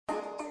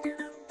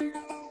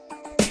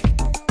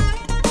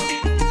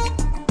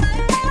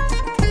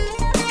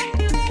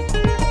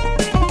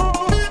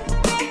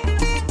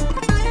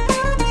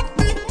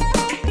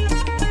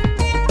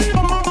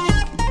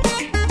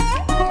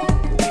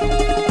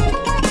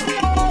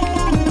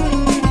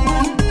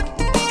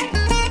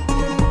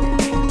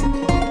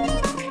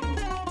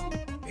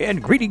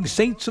And greetings,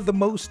 saints of the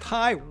Most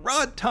High.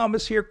 Rod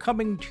Thomas here,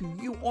 coming to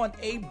you on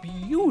a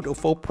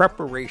beautiful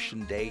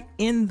preparation day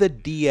in the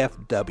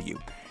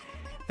DFW.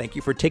 Thank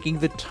you for taking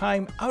the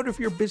time out of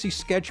your busy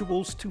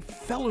schedules to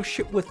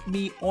fellowship with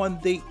me on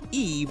the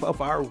eve of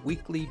our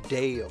weekly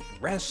day of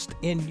rest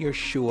in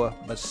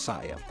Yeshua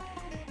Messiah.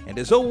 And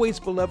as always,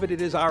 beloved,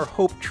 it is our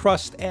hope,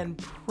 trust, and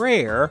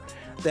prayer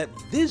that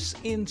this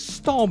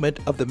installment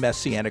of the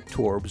Messianic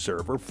Torah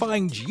Observer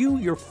finds you,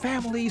 your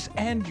families,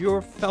 and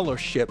your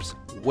fellowships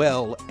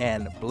well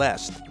and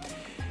blessed.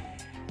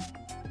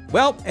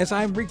 Well, as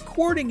I'm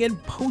recording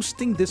and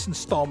posting this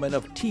installment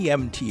of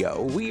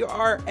TMTO, we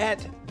are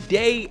at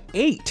day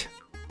 8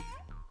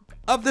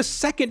 of the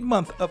second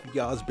month of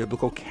Yah's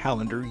biblical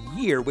calendar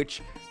year,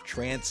 which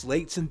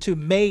translates into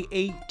May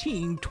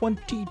 18,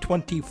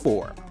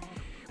 2024.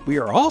 We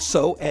are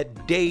also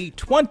at day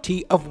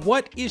 20 of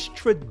what is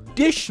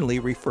traditionally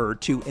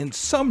referred to in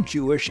some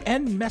Jewish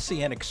and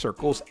Messianic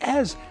circles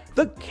as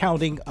the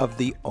counting of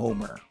the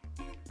Omer.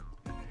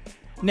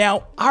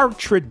 Now, our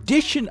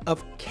tradition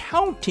of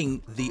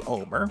counting the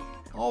Omer,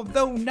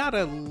 although not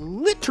a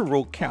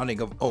literal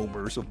counting of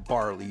omers of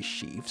barley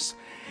sheaves,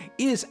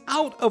 is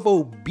out of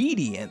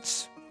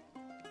obedience,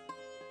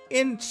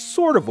 in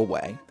sort of a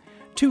way,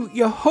 to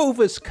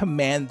Yehovah's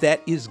command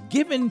that is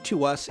given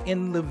to us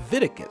in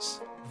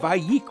Leviticus,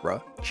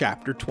 Vayikra,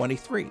 chapter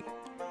 23.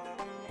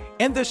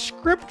 And the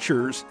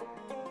scripture's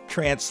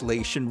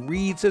translation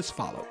reads as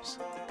follows.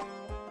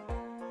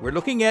 We're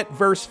looking at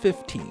verse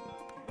 15.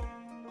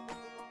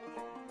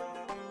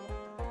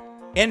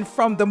 And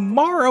from the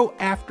morrow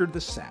after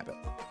the Sabbath,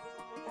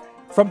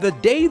 from the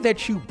day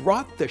that you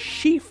brought the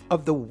sheaf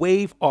of the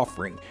wave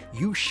offering,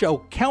 you shall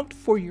count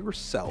for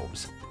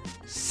yourselves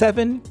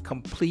 7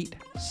 complete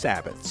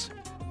Sabbaths.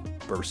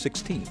 Verse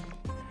 16.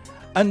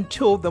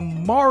 Until the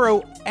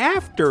morrow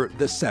after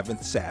the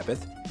 7th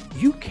Sabbath,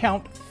 you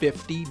count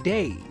 50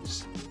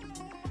 days.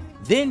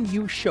 Then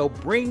you shall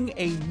bring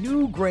a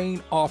new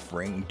grain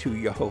offering to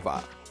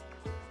Yehovah.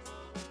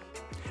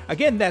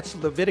 Again, that's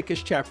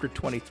Leviticus chapter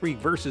 23,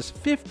 verses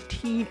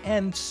 15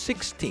 and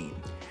 16.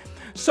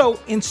 So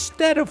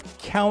instead of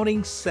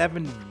counting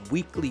 7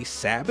 weekly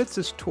Sabbaths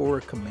as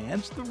Torah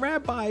commands, the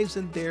rabbis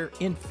in their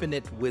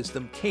infinite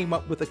wisdom came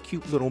up with a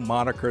cute little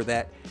moniker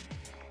that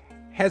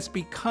has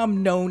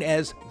become known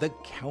as the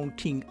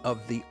counting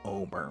of the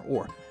Omer,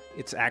 or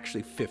it's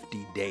actually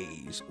 50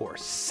 days or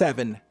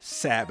 7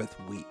 Sabbath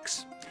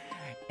weeks.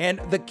 And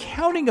the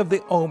counting of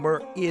the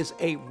Omer is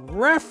a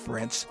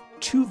reference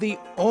to the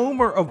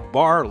Omer of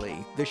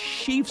barley, the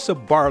sheaves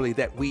of barley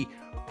that we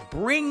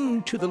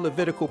bring to the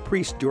Levitical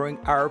priest during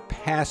our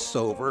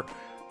Passover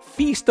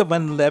Feast of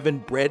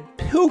Unleavened Bread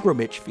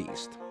pilgrimage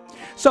feast.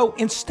 So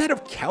instead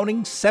of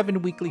counting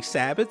 7 weekly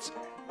Sabbaths,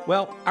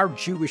 well, our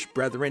Jewish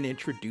brethren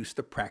introduced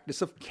the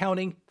practice of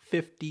counting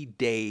 50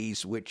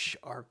 days, which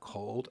are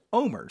called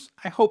Omers.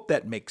 I hope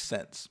that makes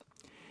sense.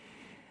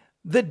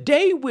 The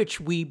day which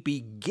we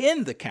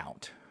begin the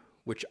count,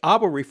 which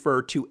Abba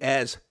referred to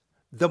as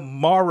the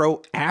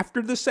morrow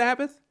after the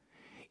Sabbath,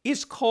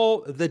 is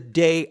called the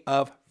day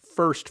of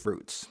first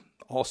fruits,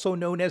 also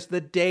known as the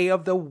day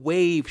of the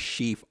wave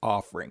sheaf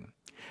offering.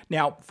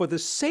 Now, for the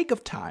sake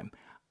of time,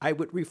 I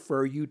would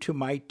refer you to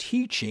my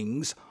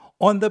teachings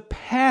on the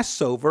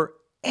Passover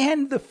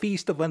and the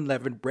Feast of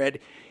Unleavened Bread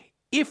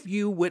if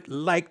you would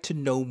like to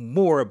know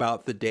more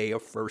about the day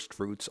of first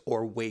fruits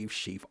or wave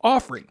sheaf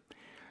offering.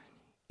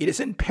 It is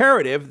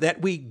imperative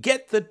that we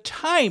get the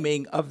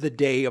timing of the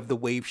day of the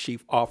wave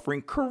sheaf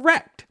offering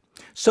correct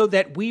so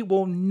that we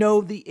will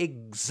know the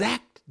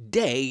exact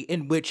day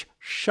in which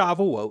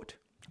Shavuot,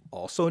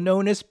 also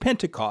known as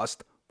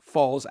Pentecost,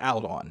 falls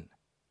out on.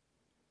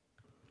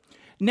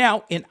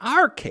 Now, in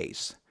our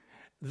case,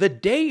 the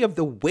day of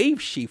the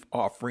wave sheaf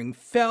offering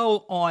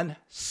fell on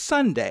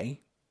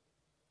Sunday,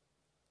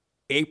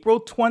 April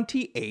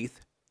 28th,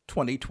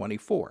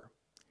 2024.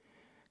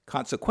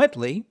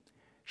 Consequently,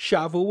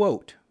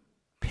 Shavuot,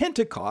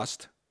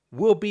 Pentecost,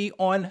 will be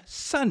on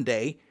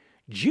Sunday,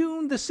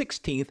 June the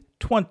 16th,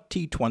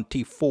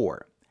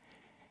 2024.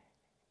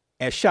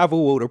 As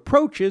Shavuot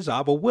approaches,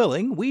 Abba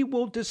willing, we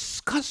will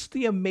discuss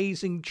the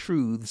amazing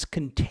truths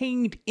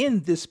contained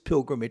in this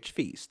pilgrimage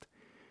feast.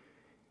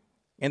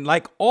 And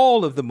like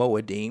all of the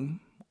Moedim,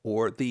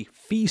 or the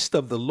Feast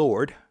of the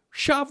Lord,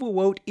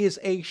 Shavuot is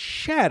a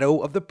shadow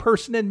of the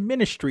person and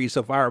ministries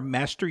of our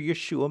Master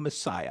Yeshua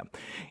Messiah,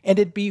 and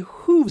it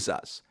behooves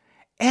us,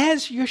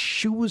 as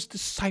Yeshua's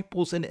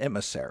disciples and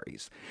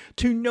emissaries,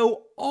 to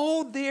know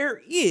all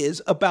there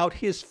is about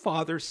his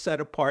Father's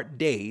set-apart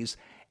days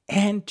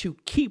and to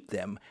keep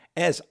them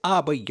as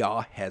Abba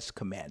Yah has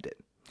commanded.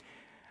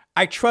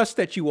 I trust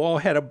that you all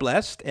had a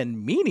blessed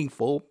and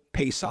meaningful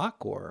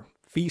Pesach, or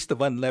Feast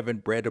of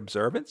Unleavened Bread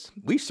observance.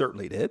 We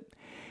certainly did.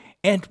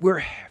 And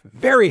we're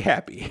very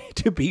happy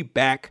to be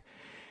back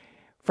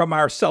from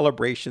our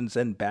celebrations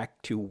and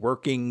back to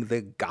working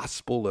the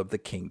gospel of the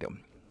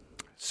kingdom.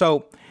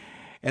 So,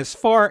 as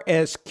far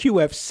as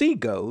QFC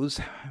goes,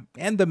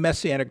 and the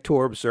Messianic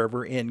Torah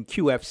Observer in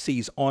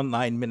QFC's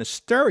online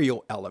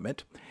ministerial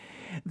element,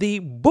 The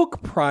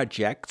book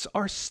projects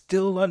are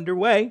still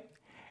underway,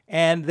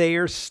 and they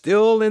are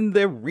still in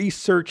the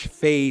research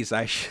phase,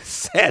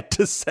 sad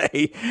to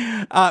say.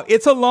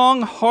 It's a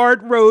long,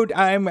 hard road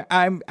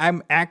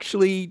I'm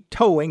actually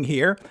towing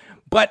here,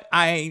 but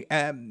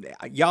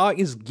Yah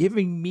is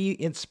giving me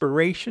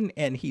inspiration,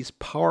 and he's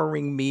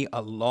powering me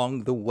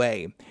along the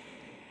way.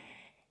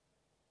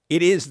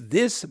 It is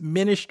this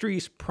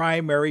ministry's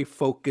primary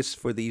focus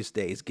for these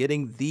days,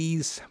 getting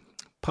these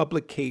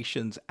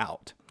publications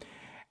out.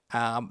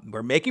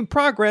 We're making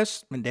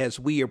progress, and as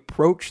we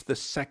approach the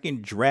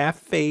second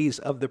draft phase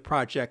of the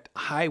project,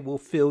 I will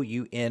fill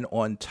you in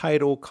on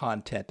title,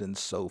 content, and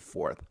so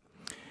forth,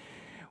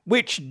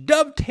 which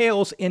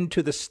dovetails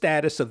into the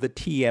status of the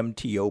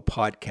TMTO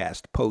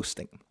podcast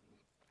posting.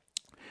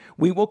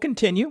 We will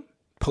continue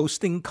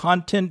posting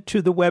content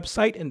to the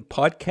website and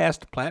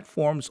podcast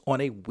platforms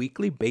on a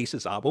weekly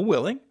basis, Abba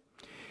willing.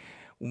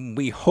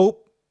 We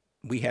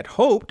had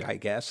hoped,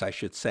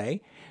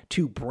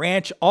 to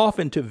branch off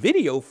into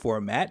video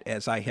format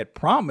as I had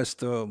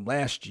promised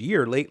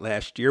late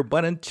last year,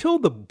 but until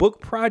the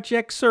book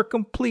projects are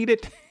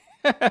completed,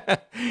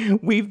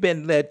 we've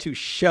been led to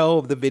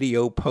shelve the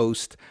video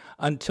post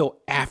until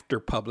after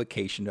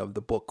publication of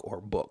the book or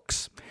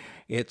books.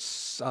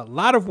 It's a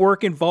lot of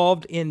work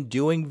involved in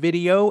doing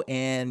video,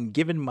 and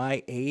given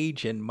my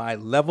age and my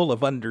level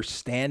of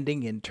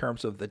understanding in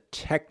terms of the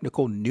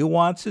technical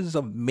nuances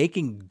of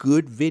making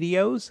good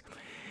videos,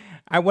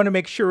 I want to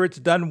make sure it's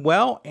done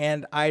well,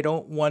 and I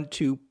don't want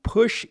to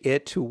push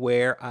it to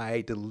where I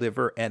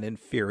deliver an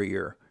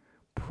inferior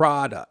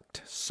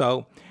product.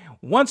 So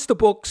once the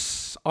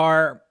books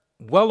are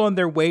well on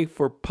their way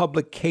for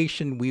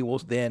publication, we will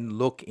then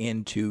look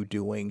into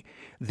doing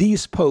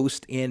these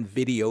posts in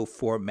video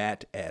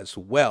format as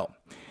well.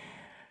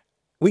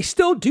 We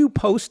still do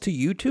post to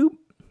YouTube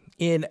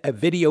in a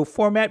video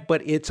format,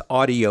 but it's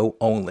audio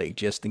only,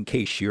 just in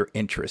case you're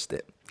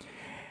interested.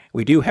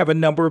 We do have a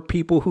number of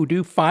people who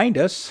do find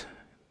us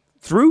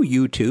through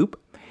YouTube,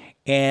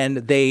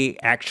 and they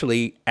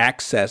actually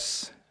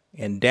access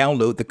and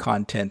download the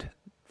content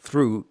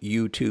through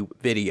YouTube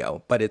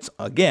video, but it's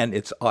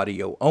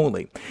audio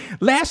only.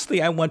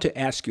 Lastly, I want to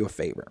ask you a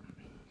favor.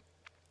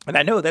 And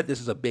I know that this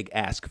is a big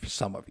ask for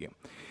some of you,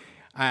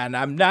 and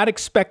I'm not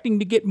expecting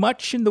to get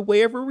much in the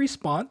way of a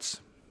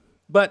response,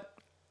 but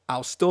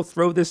I'll still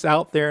throw this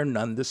out there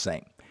none the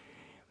same.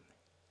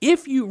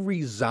 If you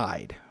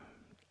reside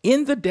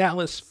in the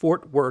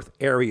Dallas-Fort Worth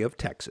area of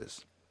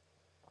Texas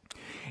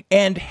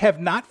and have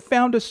not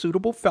found a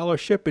suitable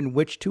fellowship in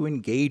which to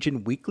engage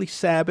in weekly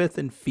Sabbath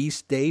and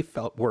feast day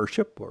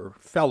worship or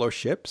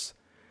fellowships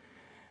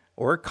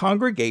or a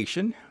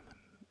congregation,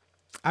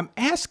 I'm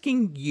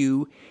asking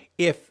you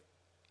if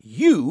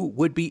you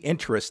would be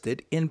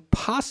interested in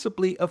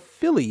possibly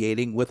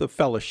affiliating with a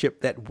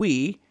fellowship that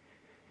we,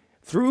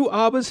 through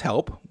Abba's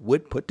help,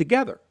 would put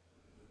together.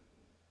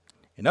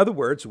 In other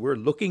words, we're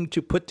looking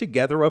to put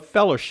together a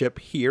fellowship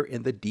here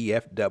in the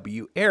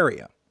DFW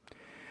area.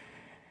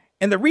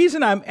 And the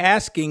reason I'm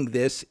asking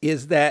this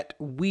is that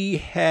we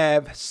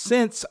have,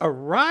 since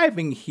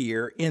arriving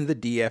here in the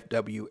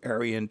DFW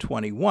area in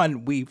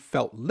 21, we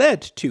felt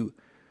led to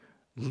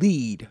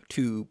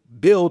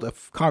build a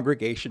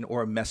congregation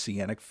or a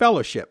messianic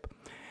fellowship.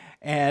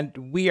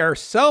 And we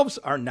ourselves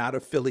are not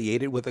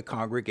affiliated with a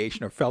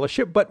congregation or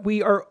fellowship, but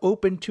we are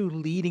open to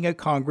leading a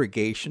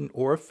congregation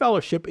or a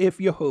fellowship if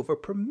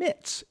Yehovah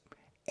permits.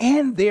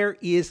 And there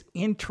is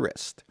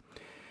interest.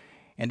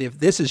 And if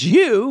this is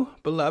you,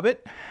 beloved,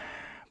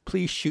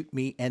 please shoot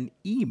me an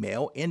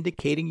email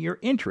indicating your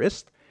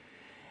interest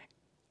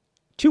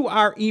to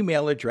our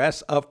email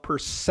address of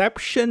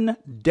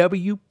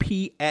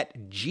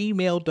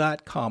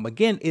perceptionwp@gmail.com.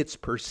 Again, it's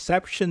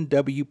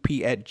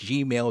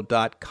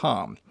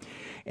perceptionwp@gmail.com.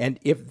 And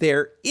if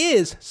there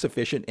is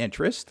sufficient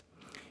interest,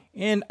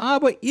 and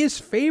Abba is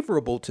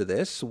favorable to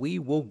this, we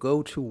will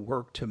go to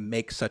work to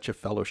make such a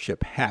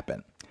fellowship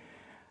happen.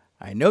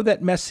 I know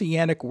that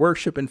messianic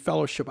worship and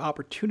fellowship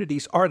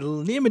opportunities are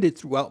limited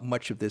throughout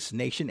much of this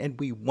nation, and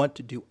we want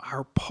to do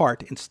our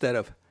part instead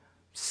of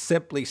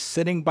simply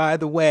sitting by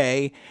the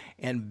way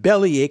and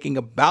bellyaching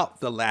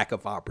about the lack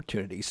of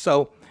opportunity.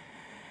 So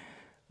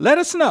let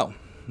us know.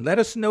 Let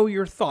us know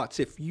your thoughts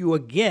if you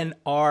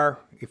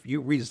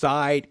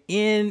reside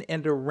in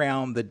and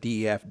around the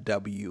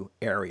DFW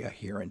area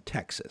here in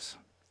Texas.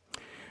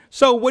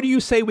 So what do you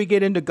say we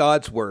get into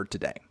God's Word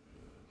today?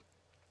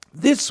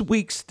 This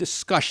week's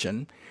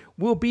discussion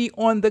will be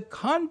on the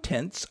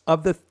contents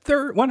of the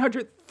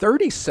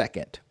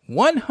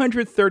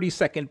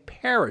 132nd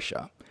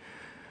parasha,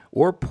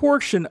 or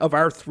portion of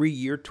our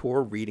 3-year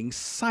Torah reading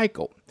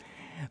cycle.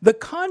 The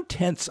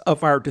contents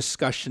of our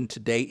discussion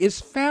today is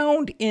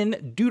found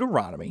in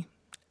Deuteronomy,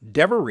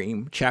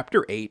 Devarim,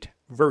 chapter 8,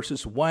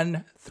 verses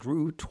 1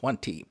 through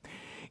 20.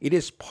 It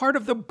is part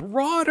of the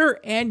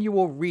broader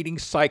annual reading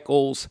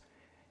cycle's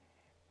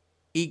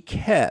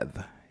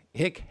Ikhev,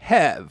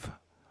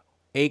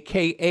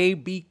 aka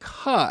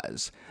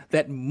because,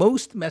 that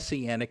most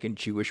Messianic and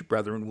Jewish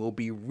brethren will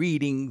be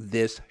reading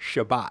this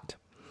Shabbat.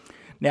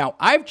 Now,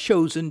 I've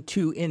chosen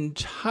to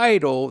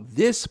entitle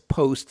this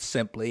post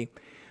simply,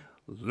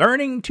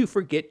 Learning to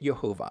Forget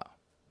Yehovah.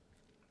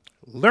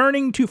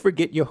 Learning to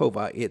Forget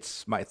Yehovah.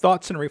 It's my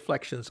thoughts and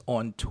reflections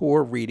on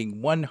Torah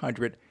reading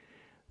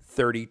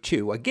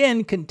 132,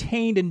 again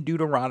contained in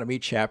Deuteronomy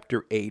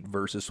chapter 8,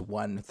 verses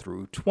 1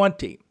 through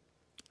 20.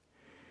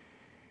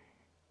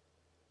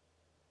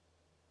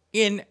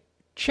 In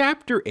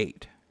chapter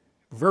 8,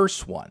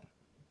 verse 1,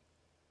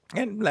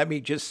 and let me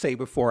just say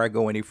before I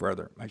go any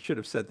further, I should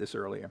have said this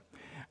earlier.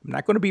 I'm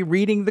not going to be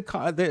reading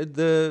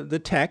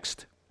the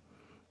text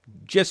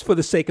just for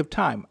the sake of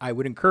time. I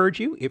would encourage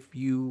you, if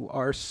you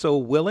are so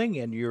willing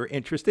and you're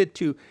interested,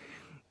 to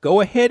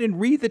go ahead and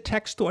read the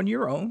text on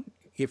your own.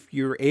 If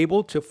you're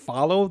able to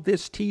follow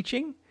this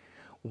teaching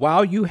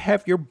while you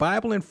have your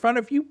Bible in front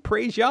of you,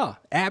 praise Yah.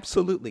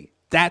 Absolutely.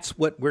 That's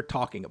what we're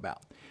talking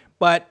about.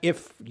 But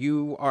if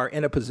you are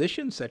in a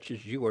position such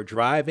as you are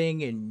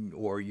driving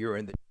or you're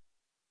in the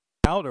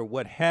out or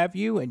what have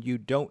you, and you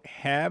don't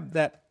have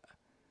that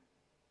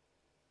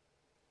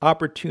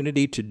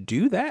opportunity to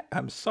do that,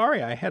 I'm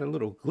sorry, I had a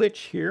little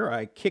glitch here.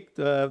 I kicked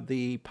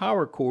the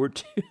power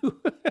cord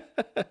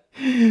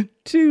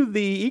to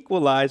the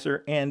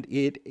equalizer, and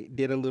it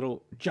did a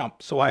little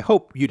jump. So I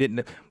hope you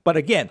didn't. But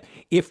again,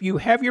 if you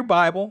have your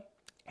Bible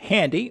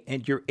handy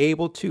and you're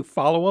able to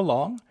follow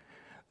along,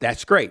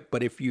 that's great.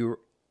 But if you're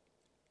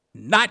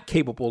not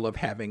capable of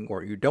having,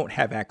 or you don't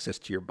have access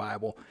to your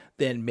Bible,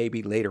 then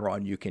maybe later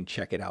on you can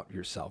check it out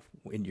yourself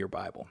in your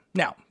Bible.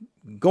 Now,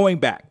 going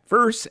back,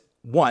 verse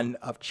 1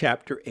 of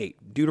chapter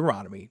 8,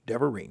 Deuteronomy,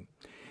 Devarim.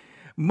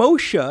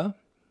 Moses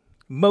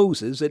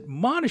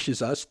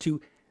admonishes us to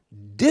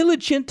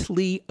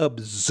diligently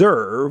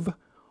observe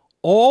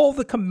all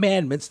the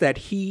commandments that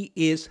he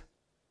is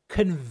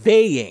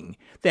conveying,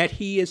 that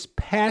he is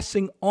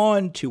passing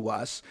on to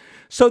us,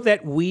 so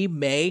that we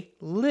may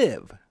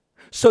live,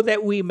 so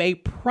that we may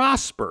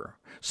prosper,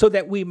 so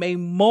that we may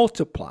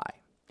multiply,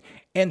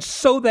 and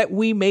so that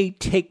we may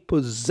take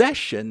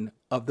possession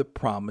of the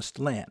promised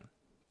land.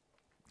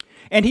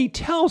 And he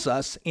tells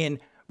us in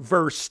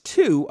verse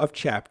 2 of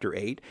chapter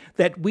 8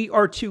 that we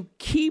are to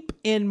keep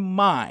in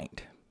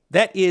mind.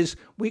 That is,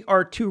 we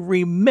are to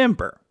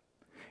remember.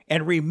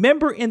 And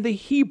remember in the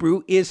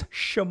Hebrew is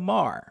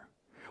shamar,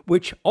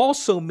 which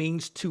also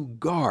means to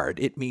guard.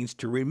 It means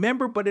to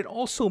remember, but it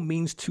also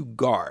means to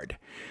guard.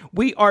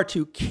 We are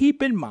to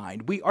keep in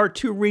mind, we are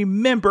to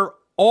remember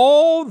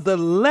all the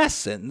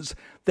lessons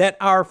that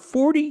our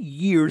 40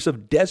 years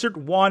of desert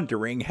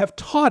wandering have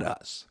taught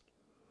us.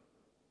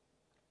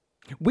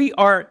 We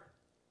are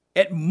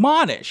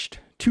admonished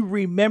to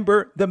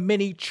remember the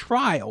many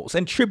trials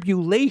and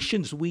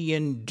tribulations we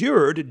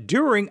endured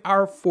during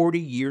our 40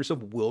 years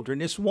of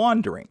wilderness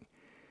wandering.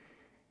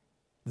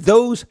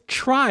 Those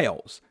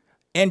trials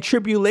and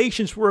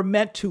tribulations were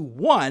meant to,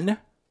 one,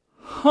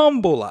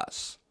 humble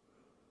us.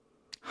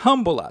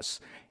 Humble us.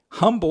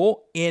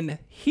 Humble in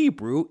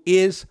Hebrew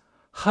is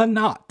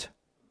hanat.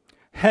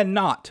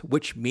 Hanat,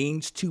 which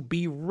means to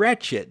be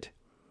wretched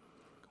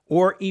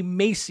or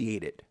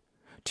emaciated,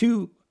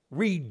 to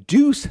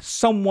reduce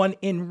someone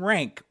in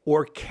rank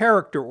or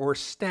character or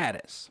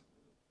status.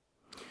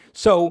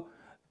 So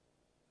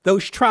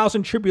those trials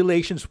and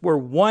tribulations were,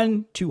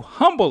 one, to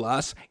humble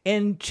us,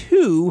 and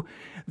two,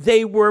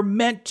 they were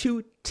meant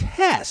to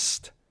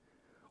test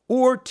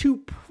or to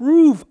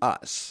prove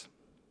us.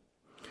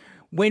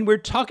 When we're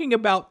talking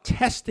about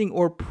testing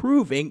or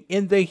proving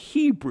in the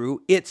Hebrew,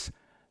 it's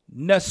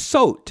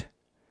nasot,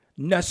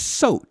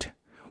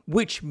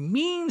 which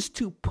means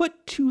to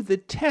put to the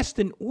test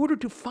in order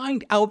to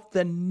find out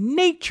the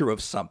nature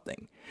of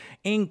something,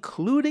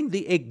 including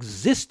the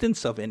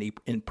existence of any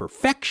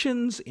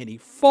imperfections, any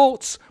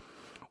faults,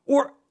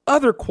 or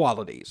other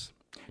qualities,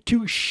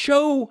 to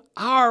show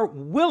our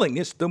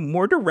willingness, the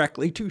more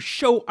directly, to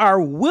show our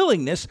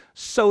willingness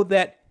so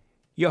that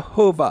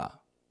Yehovah,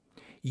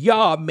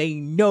 Yah, may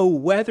know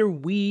whether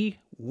we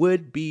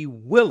would be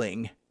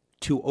willing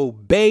to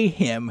obey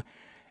him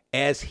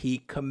as he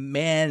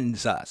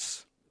commands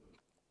us.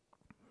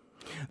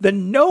 The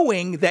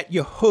knowing that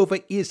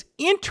Yehovah is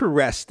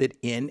interested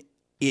in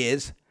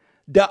is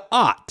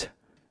da'at,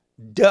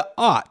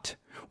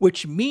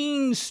 which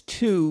means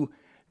to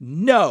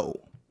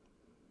know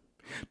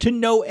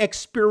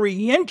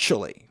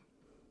experientially,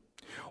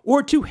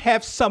 or to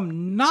have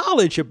some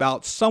knowledge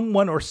about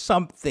someone or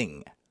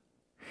something.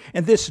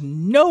 And this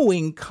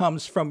knowing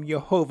comes from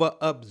Yehovah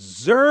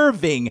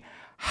observing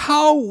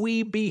how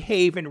we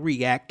behave and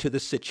react to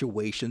the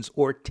situations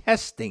or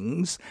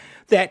testings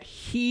that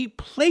he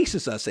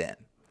places us in.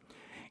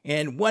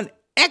 And one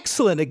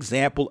excellent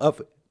example of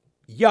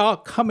Yah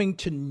coming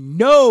to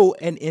know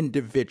an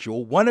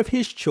individual, one of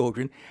his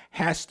children,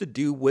 has to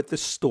do with the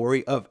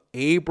story of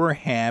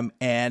Abraham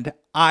and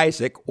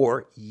Isaac,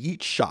 or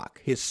Yitzhak,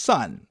 his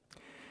son.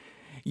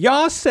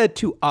 Yah said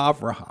to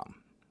Abraham,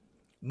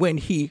 when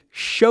he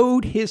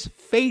showed his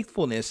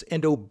faithfulness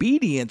and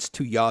obedience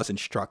to Yah's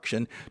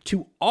instruction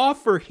to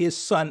offer his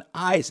son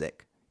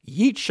Isaac,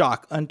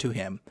 Yitzhak, unto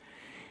him,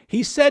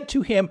 He said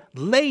to him,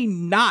 lay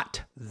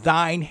not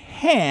thine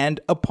hand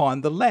upon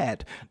the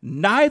lad,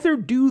 neither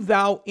do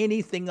thou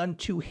anything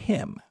unto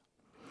him.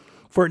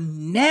 For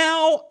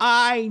now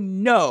I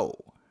know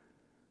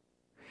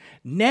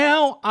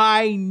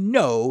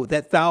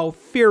that thou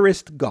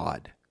fearest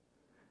God,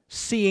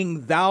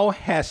 seeing thou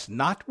hast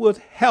not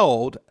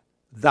withheld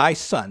thy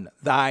son,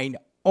 thine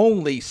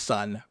only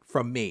son,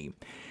 from me.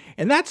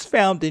 And that's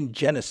found in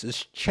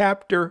Genesis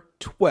chapter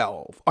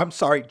 22.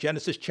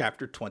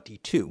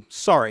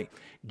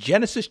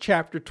 Genesis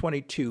chapter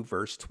 22,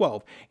 verse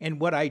 12. And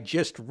what I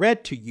just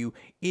read to you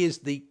is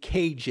the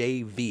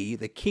KJV,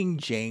 the King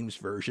James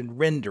Version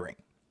rendering.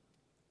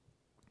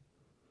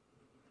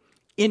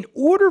 In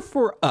order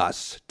for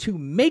us to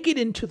make it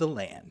into the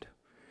land,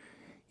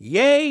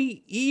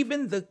 yea,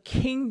 even the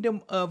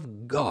kingdom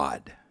of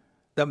God,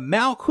 the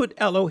Malchut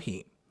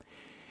Elohim,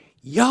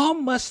 y'all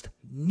must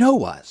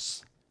know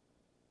us.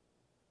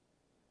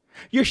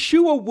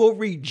 Yeshua will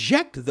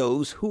reject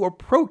those who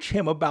approach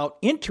him about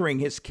entering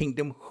his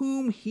kingdom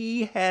whom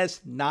he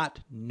has not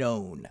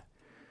known.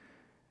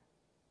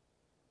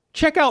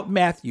 Check out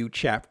Matthew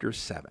chapter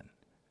 7.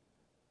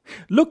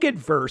 Look at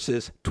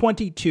verses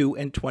 22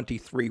 and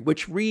 23,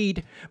 which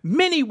read,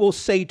 many will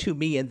say to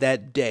me in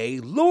that day,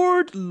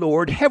 Lord,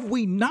 Lord, have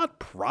we not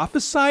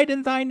prophesied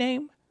in thy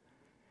name?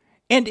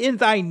 And in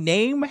thy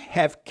name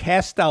have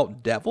cast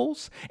out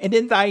devils? And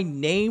in thy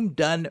name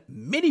done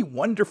many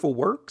wonderful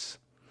works?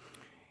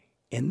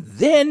 And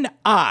then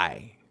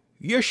I,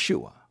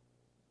 Yeshua,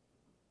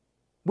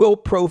 will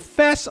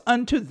profess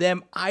unto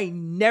them, I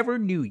never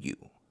knew you.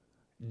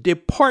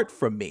 Depart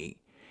from me,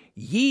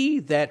 ye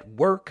that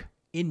work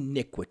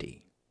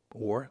iniquity,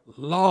 or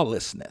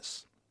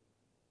lawlessness.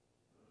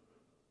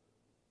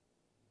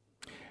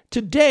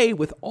 Today,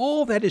 with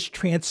all that is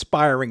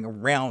transpiring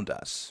around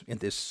us in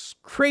this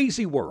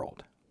crazy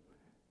world,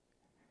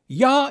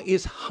 Yah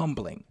is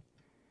humbling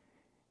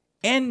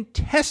and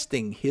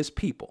testing his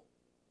people.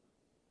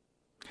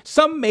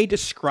 Some may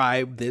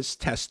describe this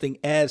testing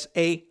as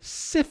a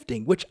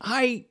sifting, which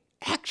I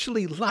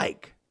actually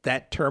like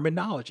that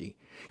terminology.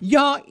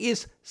 Yah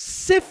is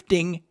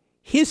sifting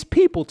his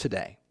people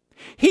today.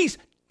 He's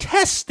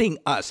testing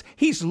us.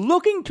 He's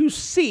looking to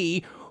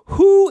see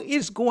who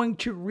is going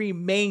to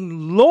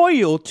remain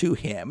loyal to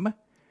him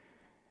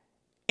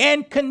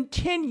and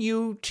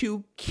continue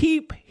to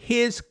keep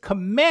his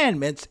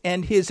commandments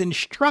and his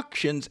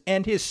instructions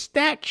and his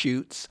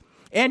statutes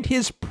and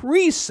his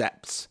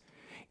precepts,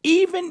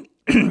 even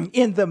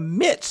in the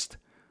midst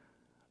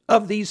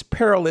of these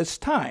perilous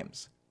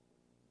times.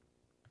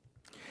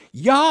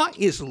 Yah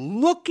is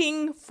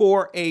looking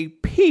for a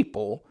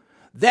people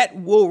that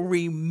will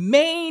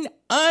remain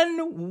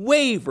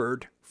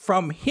unwavered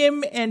from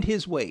him and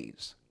his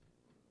ways.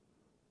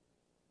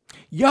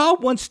 Yah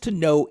wants to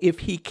know if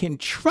he can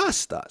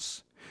trust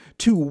us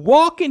to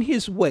walk in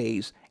his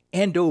ways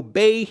and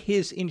obey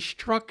his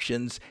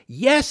instructions,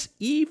 yes,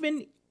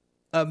 even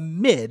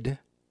amid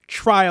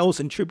trials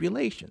and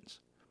tribulations.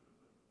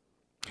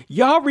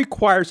 Yah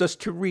requires us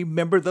to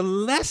remember the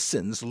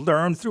lessons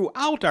learned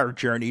throughout our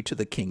journey to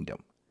the kingdom.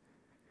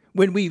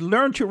 When we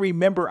learn to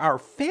remember our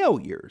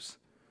failures,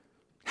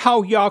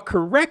 how Yah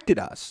corrected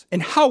us,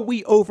 and how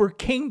we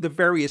overcame the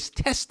various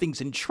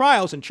testings and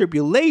trials and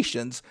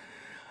tribulations,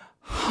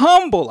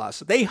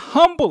 they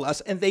humble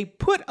us, and they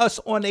put us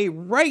on a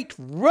right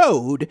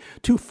road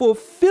to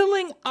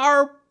fulfilling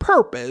our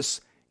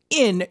purpose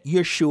in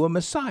Yeshua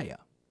Messiah.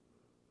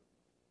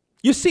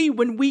 You see,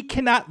 when we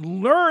cannot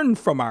learn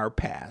from our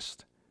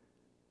past,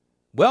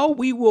 well,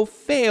 we will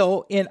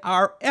fail in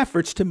our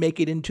efforts to make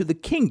it into the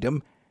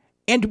kingdom,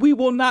 and we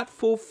will not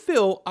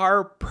fulfill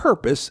our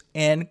purpose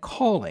and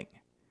calling.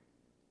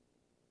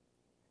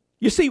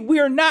 You see, we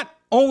are not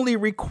only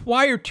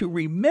required to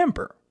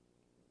remember,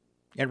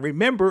 and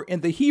remember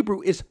in the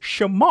Hebrew is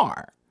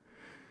shamar.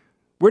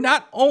 We're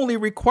not only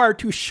required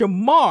to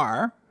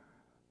shamar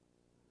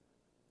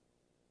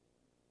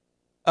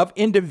of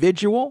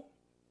individual,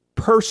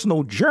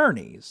 personal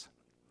journeys,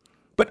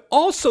 but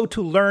also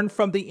to learn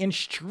from the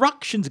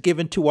instructions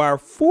given to our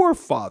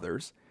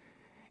forefathers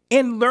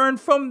and learn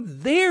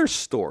from their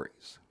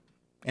stories.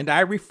 And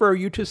I refer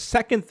you to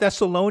 2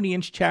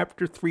 Thessalonians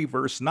chapter 3,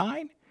 verse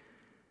 9,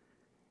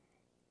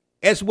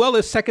 as well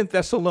as 2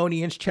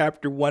 Thessalonians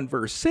chapter 1,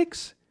 verse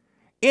 6,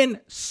 and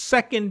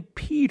 2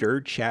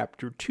 Peter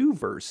chapter 2,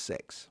 verse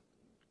 6.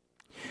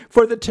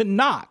 For the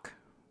Tanakh,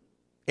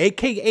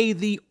 aka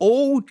the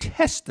Old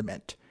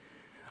Testament,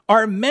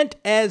 are meant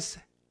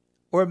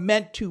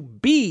to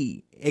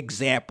be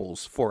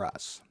examples for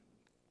us,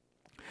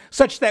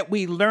 such that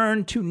we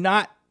learn to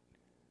not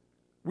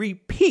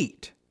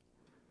repeat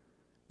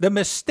the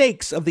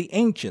mistakes of the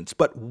ancients,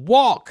 but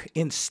walk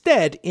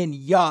instead in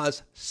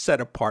Yah's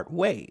set-apart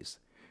ways.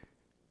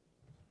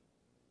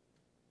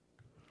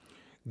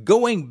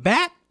 Going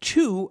back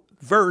to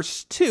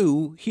verse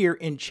 2 here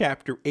in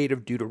chapter 8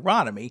 of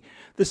Deuteronomy,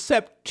 the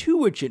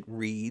Septuagint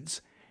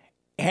reads,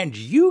 "And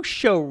you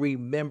shall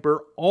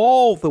remember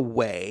all the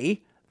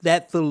way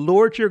that the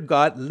Lord your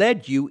God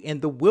led you in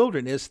the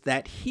wilderness,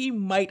 that he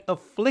might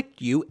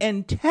afflict you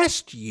and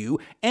test you,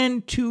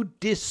 and to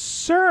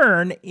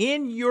discern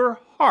in your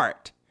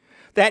heart,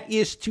 that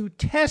is to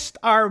test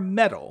our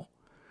mettle,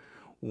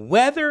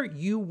 whether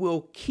you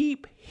will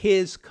keep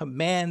his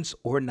commands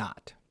or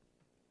not.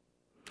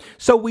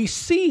 So we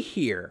see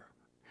here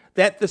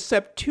that the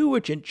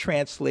Septuagint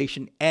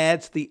translation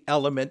adds the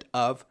element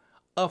of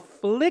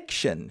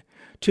affliction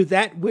to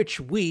that which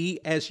we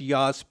as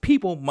Yah's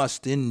people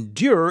must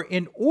endure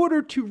in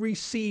order to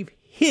receive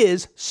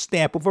his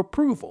stamp of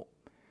approval.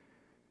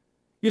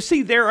 You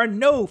see, there are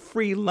no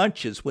free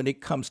lunches when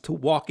it comes to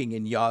walking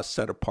in Yah's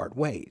set-apart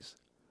ways.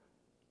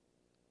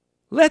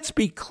 Let's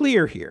be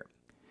clear here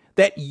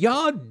that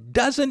Yah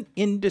doesn't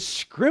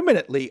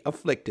indiscriminately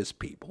afflict his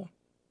people,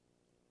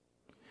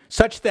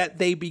 such that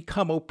they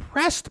become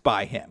oppressed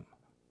by him.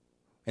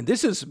 And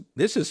this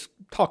is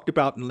talked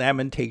about in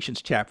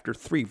Lamentations chapter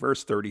 3,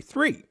 verse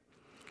 33.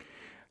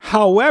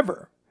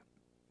 However,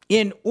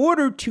 in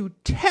order to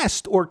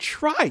test or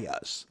try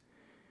us,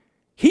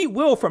 he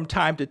will from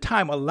time to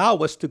time allow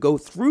us to go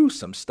through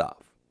some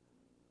stuff.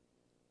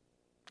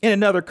 In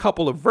another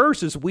couple of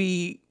verses,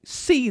 we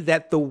see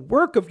that the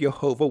work of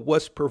Yehovah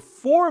was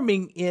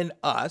performing in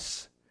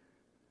us,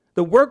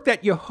 the work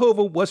that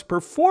Yehovah was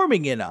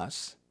performing in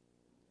us,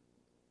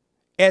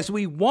 as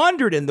we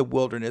wandered in the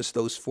wilderness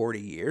those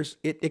 40 years,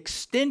 it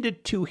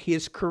extended to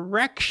his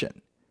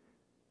correction,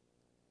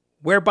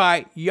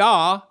 whereby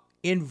Yah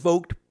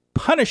invoked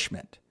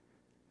punishment,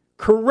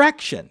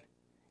 correction,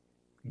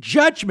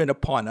 judgment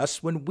upon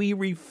us when we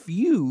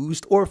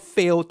refused or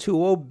failed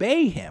to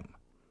obey him.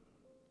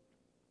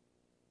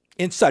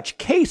 In such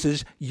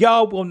cases,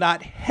 Yah will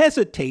not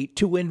hesitate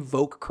to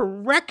invoke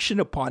correction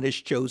upon his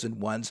chosen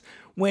ones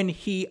when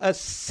he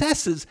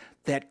assesses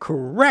that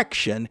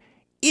correction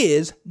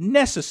is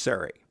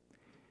necessary.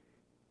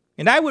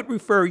 And I would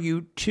refer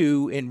you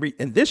to,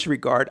 in this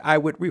regard, I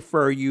would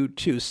refer you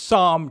to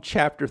Psalm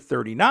chapter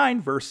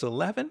 39, verse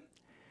 11,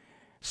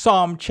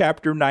 Psalm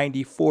chapter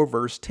 94,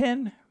 verse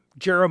 10,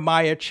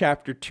 Jeremiah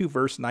chapter 2,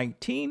 verse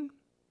 19,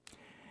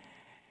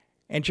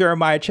 and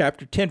Jeremiah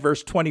chapter 10,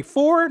 verse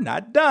 24,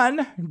 not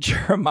done,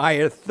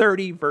 Jeremiah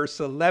 30,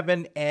 verse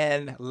 11,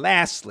 and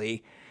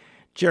lastly,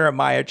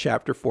 Jeremiah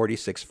chapter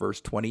 46,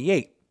 verse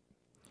 28.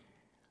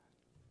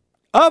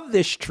 Of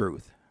this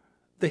truth,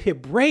 the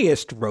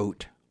Hebraist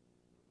wrote,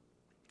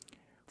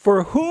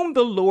 "For whom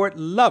the Lord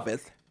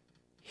loveth,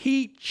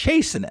 he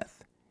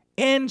chasteneth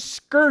and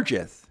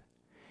scourgeth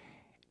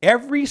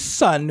every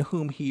son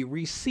whom he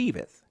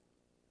receiveth."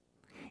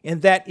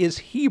 And that is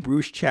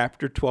Hebrews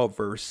chapter 12,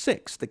 verse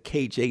 6, the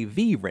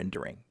KJV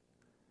rendering.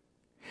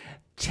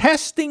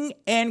 Testing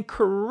and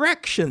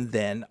correction,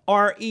 then,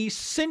 are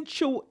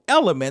essential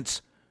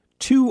elements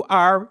to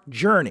our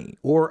journey,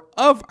 or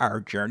of our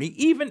journey,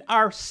 even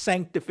our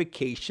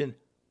sanctification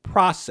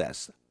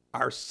process,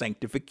 our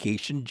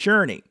sanctification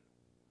journey.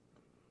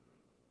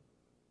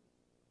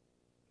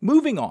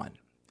 Moving on,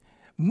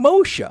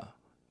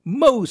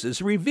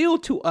 Moses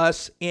revealed to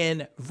us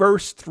in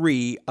verse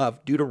 3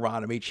 of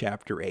Deuteronomy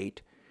chapter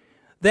 8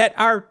 that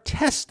our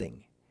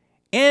testing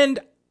and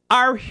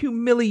our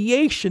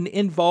humiliation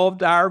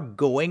involved our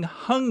going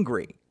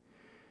hungry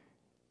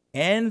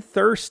and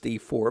thirsty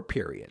for a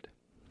period.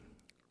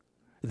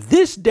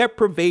 This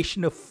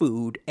deprivation of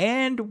food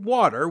and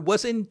water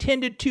was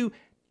intended to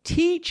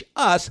teach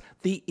us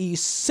the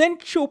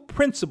essential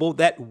principle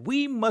that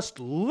we must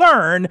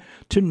learn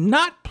to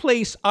not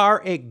place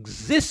our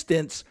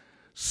existence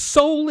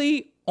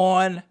solely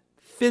on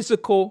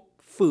physical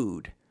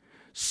food,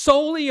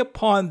 solely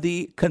upon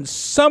the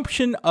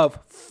consumption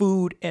of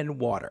food and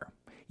water.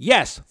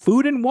 Yes,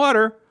 food and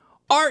water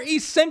are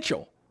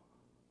essential,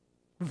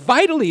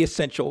 vitally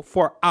essential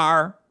for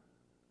our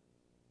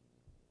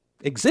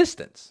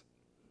existence.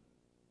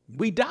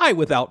 We die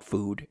without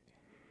food,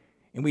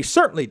 and we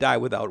certainly die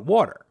without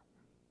water.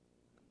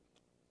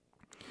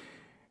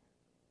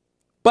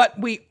 But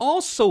we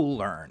also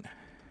learn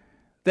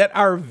that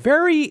our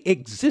very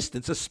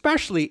existence,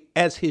 especially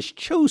as his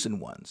chosen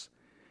ones,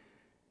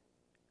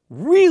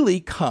 really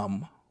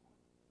come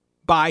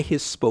by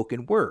his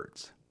spoken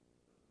words.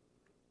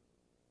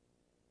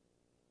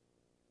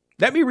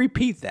 Let me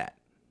repeat that.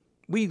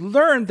 We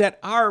learn that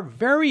our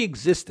very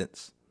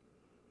existence,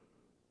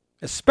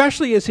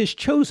 especially as his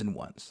chosen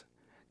ones,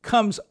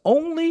 comes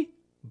only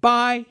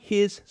by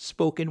his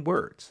spoken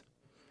words.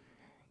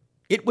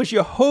 It was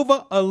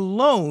Yehovah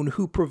alone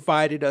who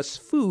provided us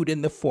food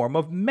in the form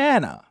of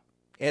manna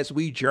as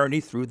we journey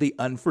through the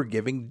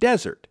unforgiving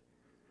desert.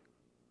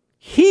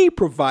 He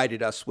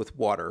provided us with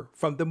water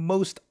from the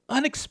most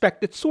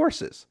unexpected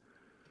sources,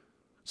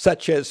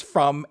 such as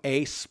from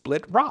a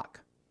split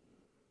rock.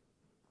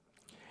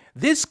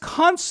 This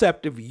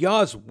concept of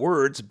Yah's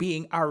words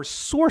being our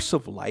source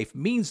of life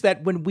means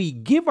that when we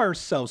give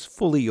ourselves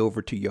fully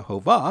over to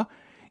Yehovah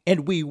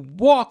and we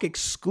walk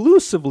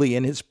exclusively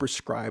in his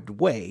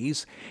prescribed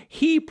ways,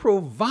 he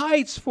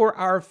provides for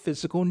our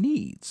physical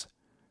needs.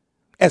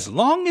 As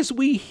long as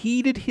we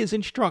heeded his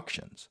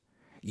instructions,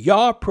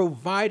 Yah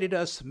provided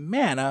us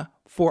manna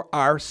for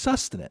our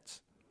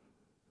sustenance.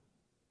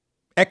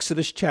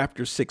 Exodus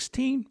chapter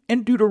 16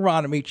 and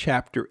Deuteronomy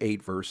chapter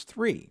 8, verse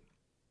 3.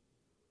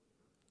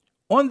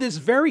 On this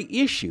very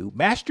issue,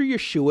 Master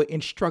Yeshua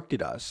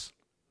instructed us,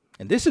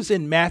 and this is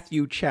in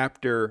Matthew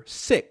chapter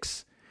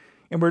 6,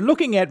 and we're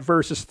looking at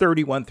verses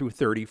 31 through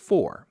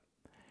 34.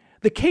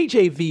 The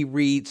KJV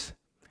reads,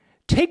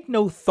 "Take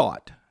no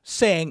thought,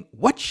 saying,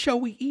 what shall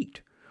we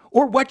eat?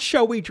 Or what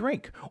shall we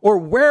drink? Or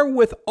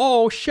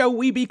wherewithal shall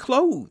we be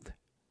clothed?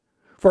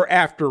 For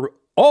after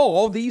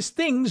all these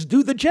things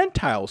do the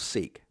Gentiles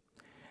seek.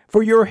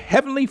 For your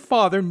heavenly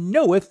Father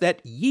knoweth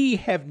that ye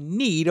have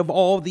need of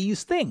all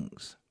these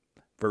things."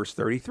 Verse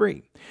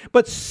 33,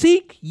 "But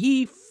seek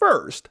ye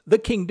first the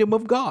kingdom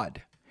of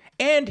God,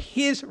 and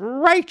his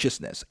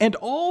righteousness, and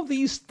all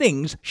these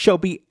things shall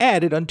be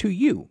added unto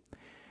you."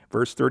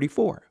 Verse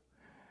 34,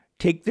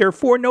 "Take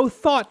therefore no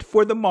thought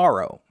for the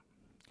morrow,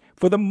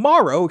 for the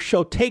morrow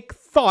shall take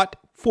thought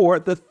for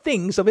the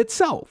things of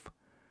itself.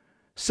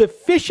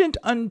 Sufficient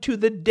unto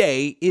the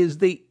day is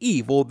the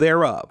evil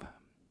thereof."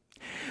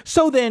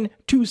 So then,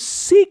 to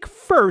seek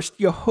first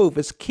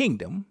Yehovah's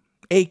kingdom,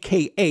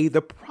 aka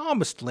the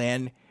promised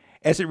land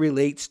as it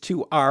relates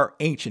to our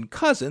ancient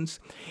cousins,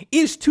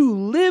 is to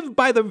live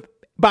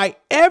by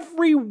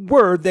every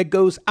word that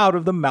goes out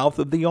of the mouth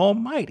of the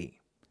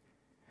Almighty.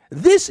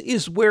 This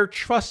is where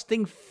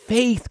trusting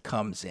faith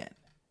comes in.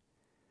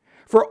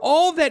 For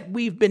all that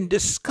we've been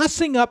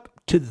discussing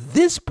up to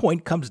this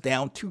point comes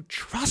down to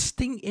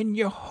trusting in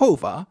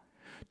Yehovah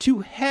to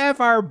have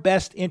our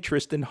best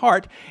interest in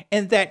heart,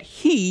 and that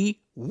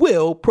he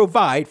will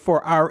provide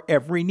for our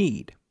every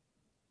need.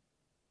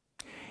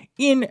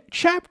 In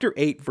chapter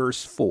 8,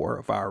 verse 4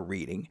 of our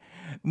reading,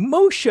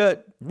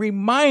 Moshe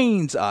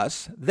reminds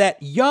us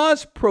that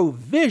Yah's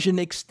provision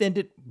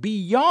extended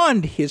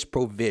beyond his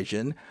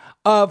provision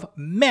of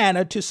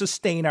manna to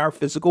sustain our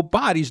physical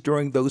bodies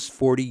during those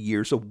 40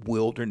 years of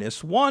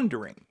wilderness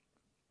wandering.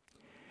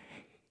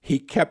 He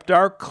kept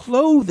our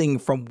clothing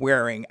from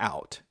wearing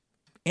out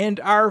and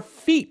our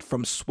feet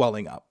from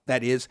swelling up.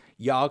 That is,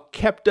 Yah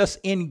kept us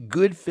in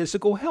good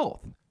physical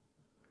health.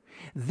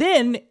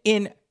 Then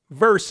in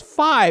verse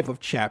 5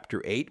 of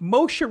chapter 8,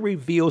 Moshe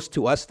reveals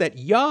to us that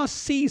Yah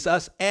sees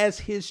us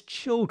as his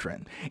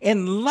children.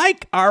 And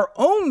like our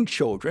own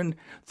children,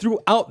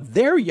 throughout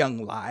their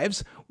young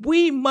lives,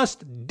 we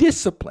must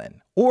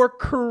discipline or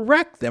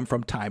correct them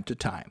from time to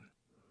time.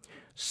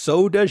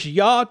 So does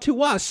Yah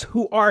to us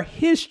who are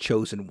his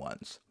chosen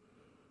ones.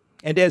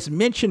 And as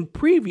mentioned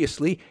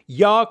previously,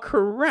 Yah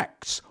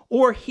corrects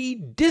or he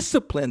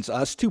disciplines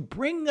us to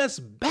bring us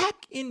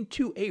back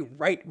into a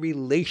right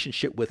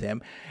relationship with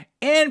him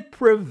and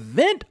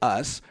prevent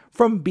us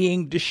from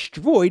being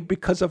destroyed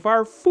because of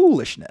our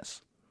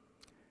foolishness.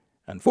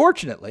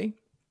 Unfortunately,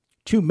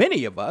 too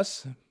many of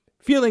us,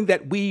 feeling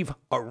that we've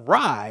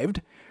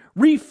arrived,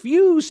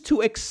 refuse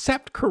to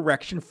accept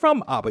correction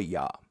from Abba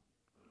Yah.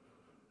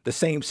 The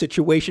same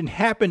situation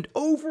happened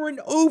over and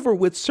over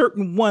with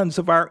certain ones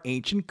of our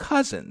ancient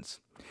cousins.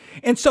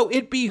 And so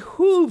it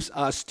behooves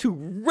us to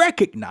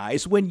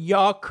recognize when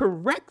Yah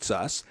corrects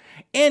us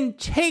and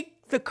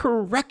take the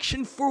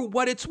correction for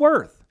what it's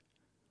worth.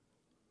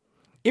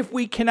 If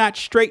we cannot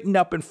straighten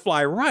up and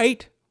fly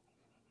right,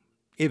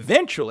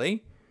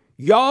 eventually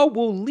Yah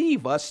will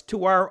leave us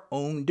to our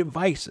own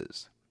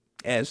devices,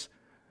 as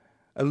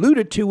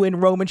alluded to in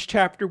Romans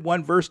chapter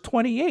 1, verse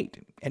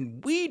 28.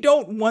 And we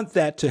don't want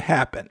that to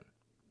happen.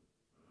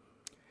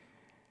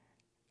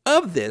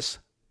 Of this,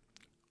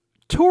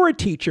 Torah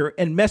teacher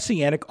and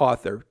Messianic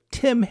author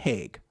Tim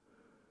Haig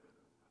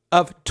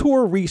of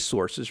Torah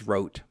Resources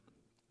wrote,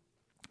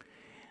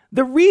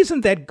 "The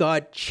reason that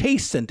God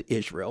chastened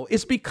Israel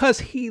is because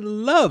he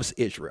loves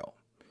Israel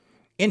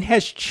and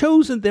has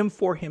chosen them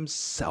for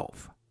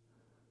himself.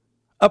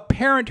 A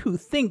parent who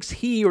thinks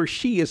he or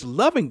she is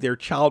loving their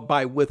child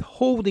by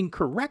withholding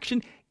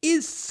correction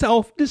is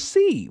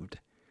self-deceived.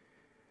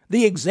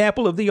 The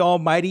example of the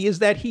Almighty is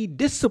that he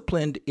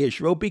disciplined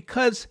Israel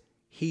because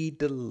he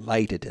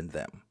delighted in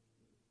them."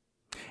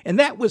 And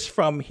that was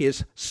from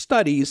his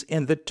studies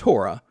in the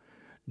Torah,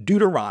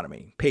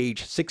 Deuteronomy,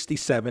 page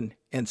 67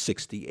 and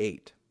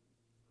 68.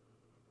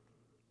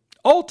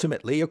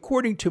 Ultimately,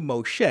 according to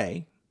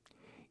Moshe,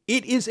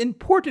 it is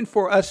important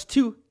for us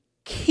to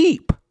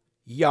keep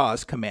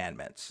Yah's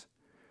commandments.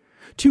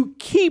 To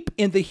keep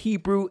in the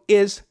Hebrew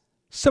is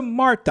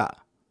samarta,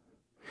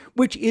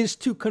 which is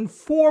to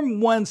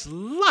conform one's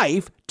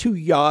life to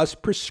Yah's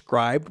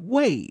prescribed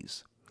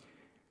ways.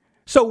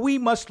 So we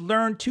must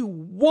learn to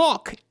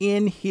walk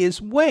in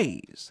his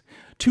ways.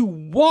 To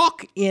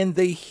walk in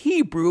the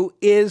Hebrew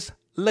is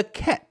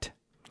laket,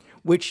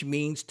 which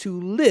means to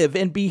live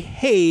and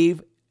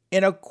behave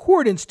in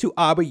accordance to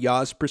Abba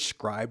Yah's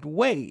prescribed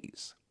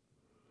ways.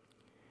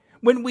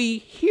 When we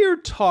hear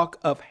talk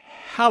of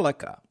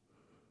halakha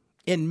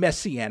in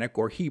Messianic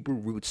or Hebrew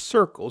root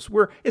circles,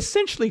 we're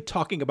essentially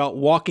talking about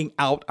walking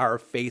out our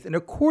faith in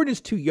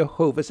accordance to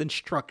Yehovah's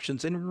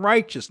instructions in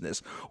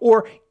righteousness,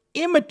 or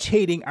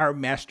imitating our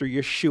Master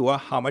Yeshua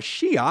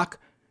HaMashiach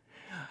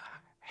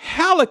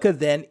Halakha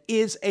then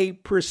is a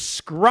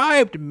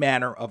prescribed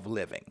manner of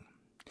living.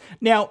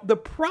 Now, the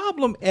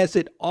problem as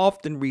it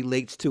often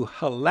relates to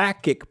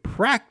halakhic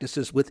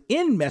practices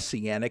within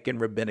Messianic and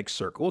rabbinic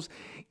circles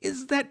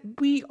is that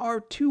we are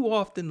too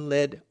often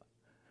led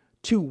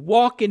to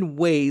walk in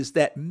ways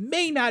that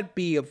may not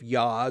be of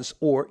Yah's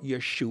or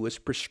Yeshua's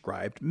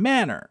prescribed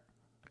manner.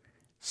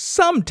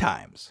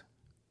 Sometimes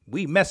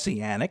we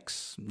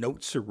Messianics,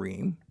 note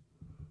Surim,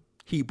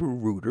 Hebrew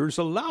rooters,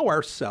 allow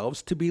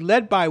ourselves to be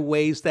led by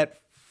ways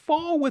that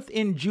fall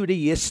within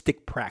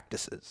Judaistic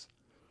practices.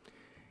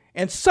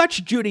 And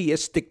such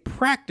Judaistic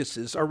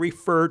practices are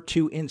referred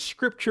to in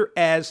Scripture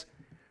as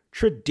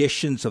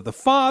traditions of the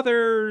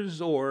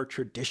fathers or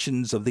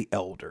traditions of the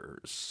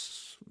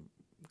elders.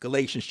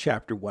 Galatians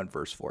chapter 1,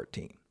 verse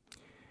 14.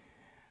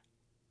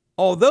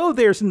 Although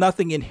there's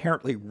nothing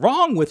inherently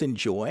wrong with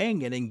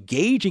enjoying and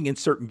engaging in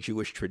certain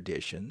Jewish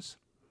traditions,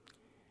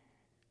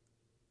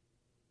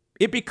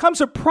 it becomes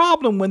a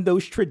problem when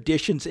those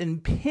traditions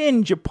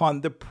impinge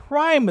upon the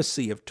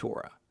primacy of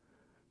Torah.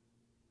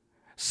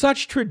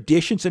 Such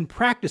traditions and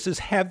practices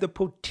have the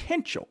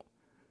potential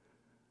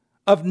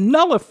of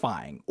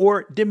nullifying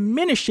or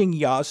diminishing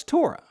Yah's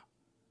Torah.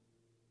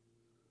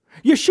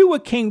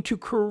 Yeshua came to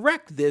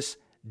correct this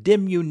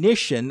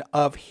diminution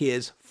of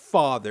his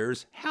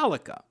Father's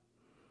halakha.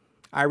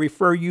 I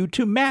refer you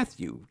to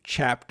Matthew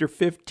chapter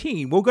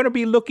 15. We're going to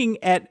be looking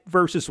at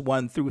verses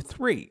 1 through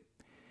 3.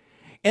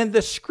 And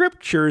the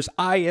Scriptures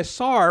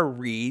ISR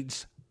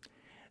reads,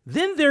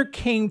 "Then there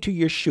came to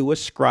Yeshua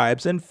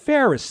scribes and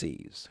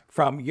Pharisees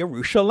from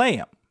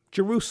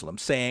Jerusalem,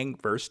 saying,"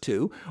 verse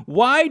 2,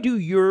 "Why do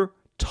your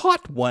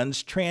taught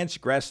ones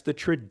transgress the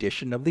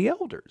tradition of the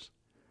elders?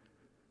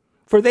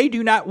 For they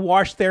do not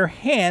wash their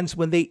hands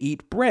when they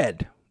eat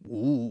bread."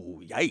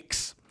 Ooh,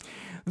 yikes.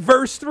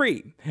 Verse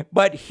 3,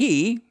 "But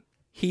he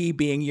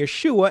being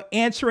Yeshua,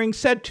 answering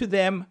said to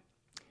them,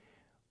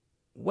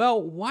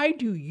 Well, why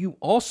do you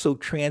also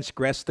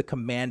transgress the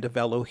command of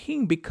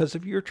Elohim because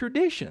of your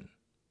tradition?"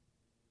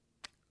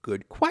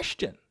 Good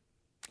question.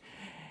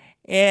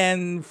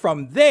 And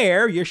from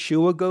there,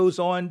 Yeshua goes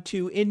on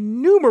to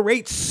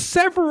enumerate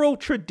several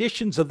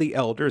traditions of the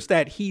elders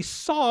that he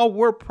saw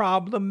were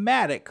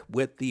problematic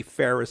with the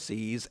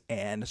Pharisees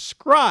and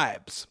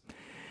scribes.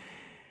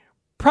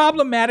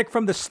 Problematic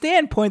from the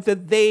standpoint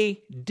that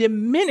they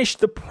diminished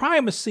the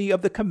primacy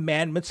of the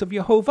commandments of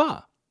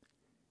Yehovah.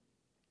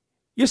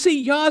 You see,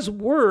 Yah's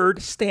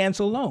word stands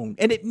alone,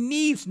 and it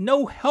needs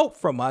no help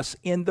from us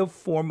in the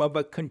form of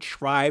a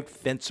contrived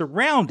fence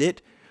around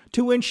it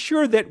to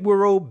ensure that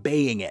we're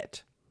obeying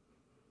it.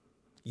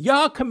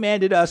 Yah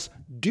commanded us,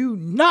 do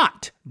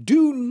not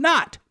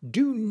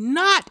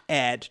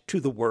add to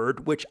the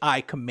word which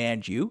I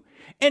command you,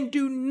 and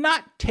do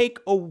not take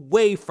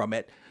away from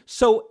it,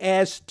 so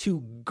as to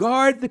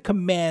guard the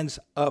commands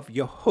of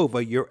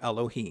Yehovah your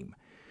Elohim.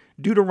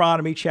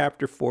 Deuteronomy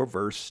chapter 4,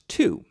 verse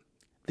 2.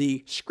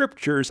 The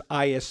Scriptures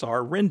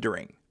ISR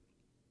rendering.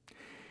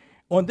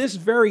 On this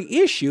very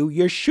issue,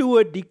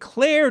 Yeshua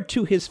declared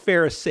to his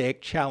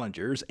Pharisaic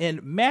challengers in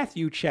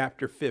Matthew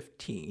chapter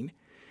 15,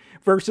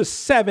 verses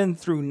 7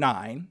 through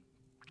 9,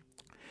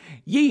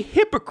 "Ye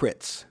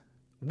hypocrites,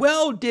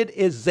 well did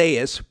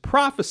Isaiah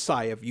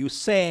prophesy of you,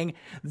 saying,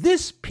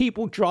 This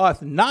people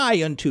draweth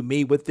nigh unto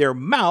me with their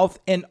mouth,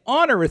 and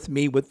honoreth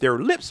me with their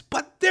lips,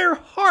 but their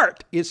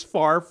heart is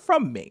far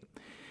from me.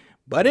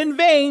 But in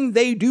vain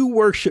they do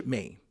worship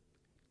me,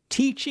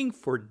 teaching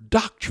for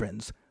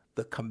doctrines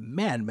the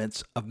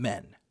commandments of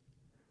men."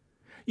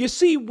 You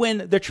see,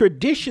 when the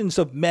traditions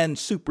of men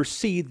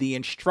supersede the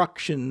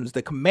instructions,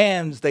 the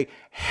commands, the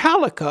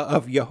halakha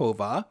of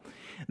Yehovah,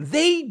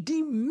 they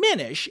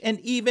diminish and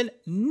even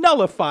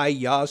nullify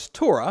Yah's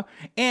Torah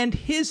and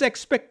his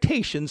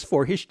expectations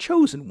for his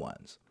chosen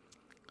ones.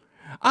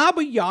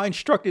 Abba Yah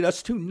instructed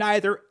us to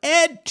neither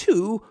add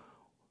to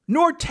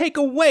nor take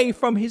away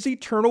from his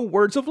eternal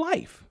words of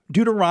life.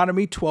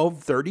 Deuteronomy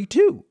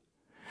 12:32.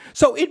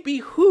 So it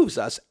behooves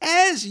us,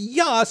 as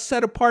Yah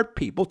set-apart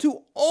people,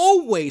 to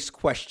always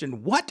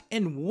question what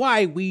and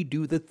why we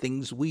do the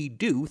things we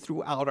do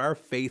throughout our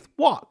faith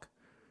walk.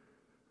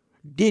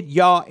 Did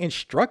Yah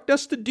instruct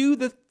us to do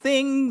the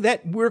thing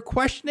that we're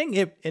questioning?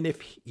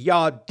 If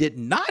Yah did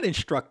not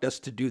instruct us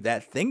to do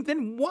that thing,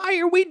 then why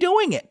are we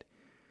doing it?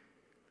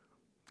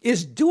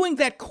 Is doing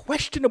that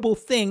questionable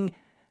thing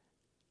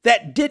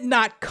that did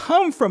not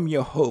come from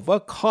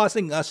Yehovah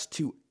causing us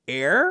to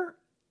err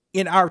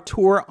in our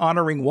Torah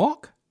honoring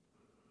walk?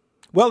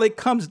 Well, it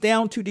comes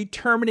down to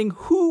determining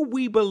who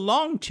we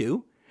belong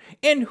to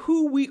and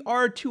who we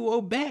are to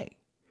obey.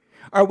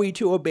 Are we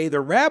to obey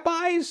the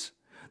rabbis,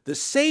 the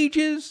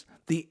sages,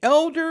 the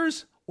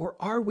elders, or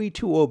are we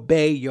to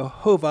obey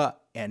Yehovah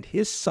and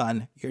his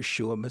son,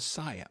 Yeshua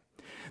Messiah?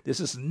 This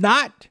is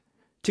not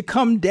to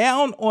come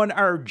down on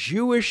our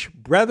Jewish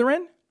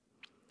brethren,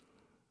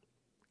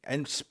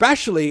 and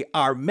especially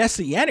our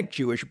Messianic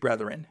Jewish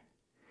brethren.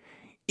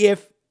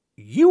 If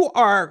you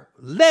are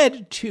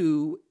led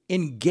to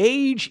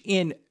engage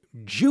in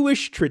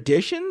Jewish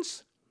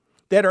traditions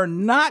that are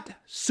not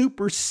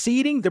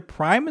superseding the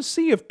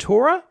primacy of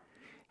Torah,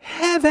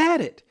 have at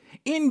it.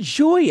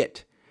 Enjoy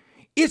it.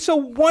 It's a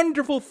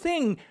wonderful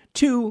thing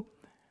to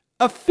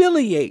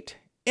affiliate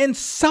and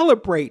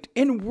celebrate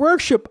and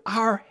worship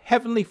our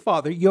Heavenly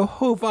Father,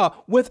 Yehovah,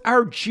 with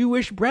our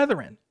Jewish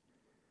brethren.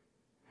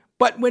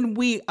 But when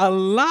we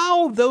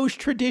allow those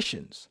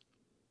traditions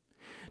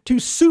to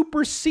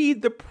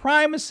supersede the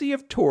primacy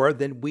of Torah,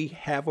 then we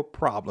have a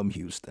problem,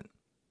 Houston.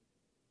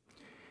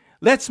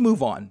 Let's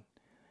move on.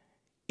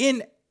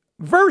 In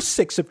verse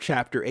 6 of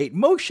chapter 8,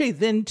 Moshe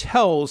then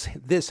tells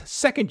this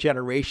second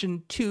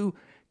generation to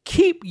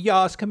keep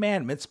Yah's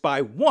commandments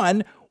by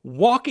 1,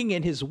 walking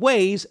in his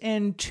ways,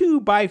 and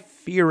 2, by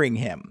fearing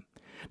him.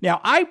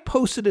 Now, I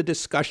posted a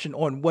discussion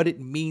on what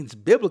it means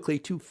biblically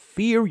to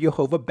fear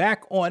Yehovah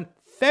back on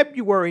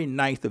February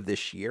 9th of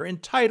this year,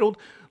 entitled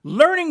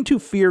Learning to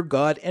Fear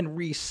God and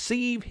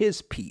Receive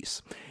His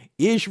Peace,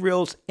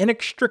 Israel's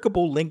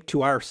Inextricable Link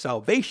to Our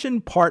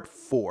Salvation, Part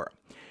 4.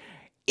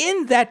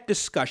 In that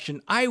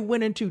discussion, I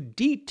went into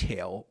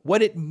detail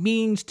what it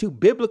means to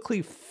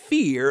biblically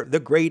fear the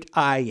great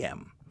I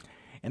Am.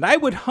 And I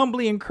would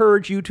humbly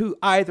encourage you to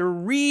either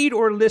read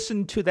or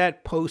listen to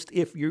that post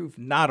if you've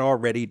not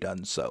already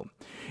done so.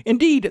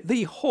 Indeed,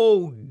 the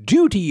whole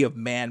duty of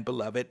man,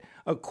 beloved,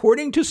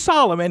 according to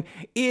Solomon,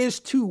 is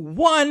to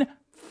 1,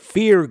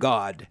 fear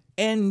God,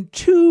 and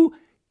 2,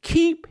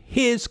 keep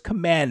his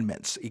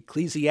commandments.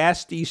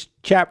 Ecclesiastes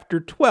chapter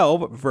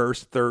 12,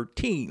 verse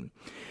 13.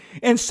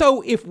 And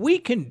so if we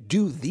can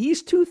do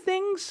these 2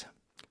 things,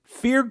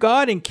 fear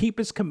God and keep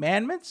his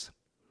commandments,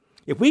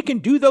 if we can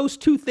do those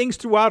 2 things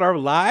throughout our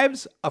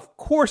lives, of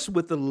course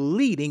with the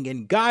leading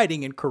and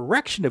guiding and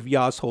correction of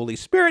Yah's Holy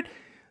Spirit,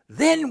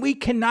 then we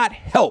cannot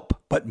help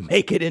but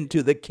make it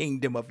into the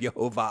kingdom of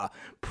Yehovah.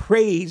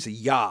 Praise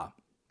Yah.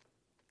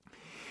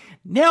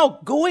 Now,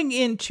 going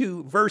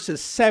into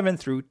verses 7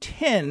 through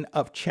 10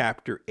 of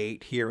chapter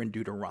 8 here in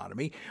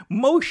Deuteronomy,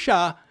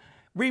 Moshe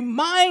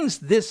reminds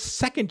this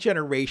second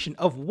generation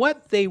of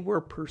what they were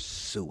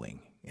pursuing.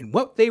 And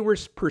what they were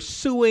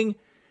pursuing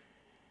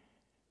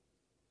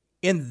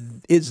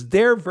is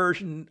their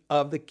version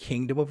of the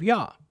kingdom of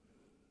Yah,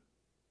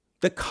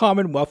 the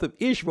commonwealth of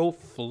Israel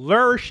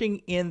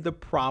flourishing in the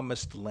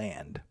promised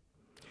land.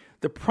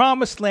 The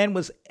promised land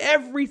was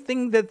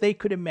everything that they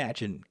could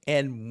imagine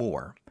and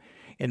more.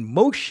 And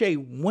Moshe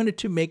wanted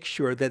to make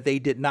sure that they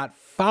did not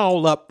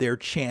foul up their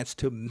chance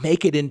to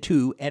make it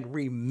into and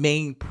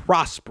remain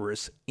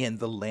prosperous in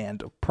the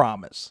land of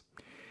promise.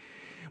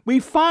 We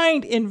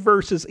find in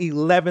verses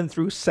 11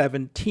 through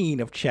 17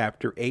 of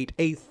chapter 8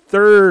 a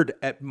third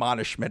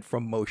admonishment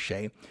from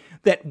Moshe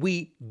that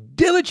we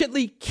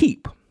diligently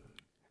keep,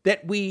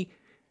 that we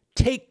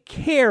take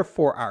care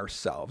for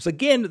ourselves.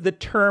 Again, the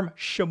term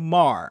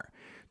shamar,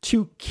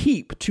 to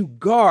keep, to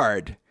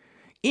guard,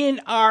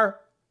 in our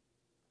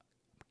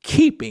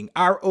keeping,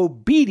 our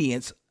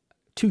obedience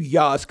to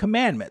Yah's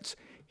commandments,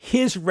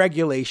 his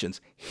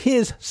regulations,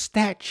 his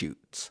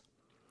statutes.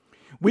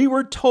 We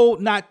were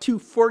told not to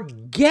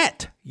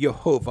forget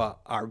Yehovah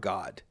our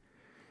God.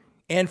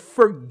 And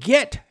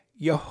forget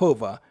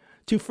Yehovah,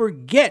 to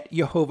forget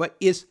Yehovah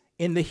is,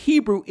 in the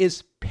Hebrew,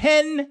 is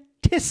pen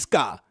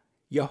tiska,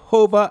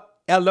 Yehovah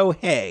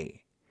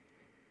Elohei.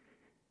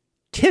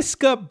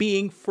 Tiska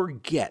being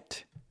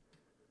forget.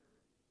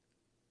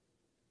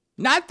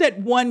 Not that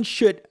one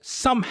should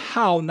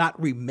somehow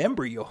not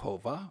remember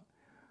Yehovah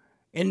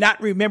and not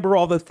remember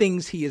all the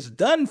things he has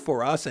done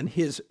for us and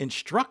his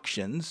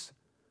instructions,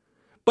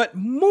 but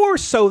more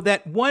so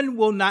that one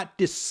will not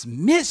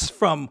dismiss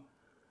from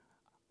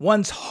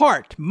one's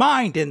heart,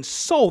 mind, and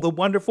soul the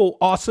wonderful,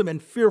 awesome,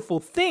 and fearful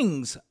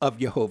things of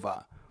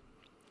Yehovah.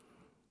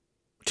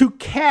 To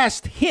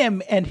cast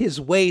him and his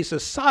ways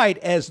aside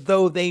as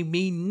though they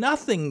mean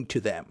nothing to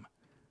them.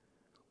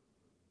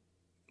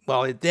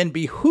 Well, it then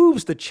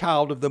behooves the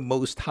child of the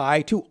Most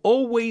High to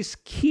always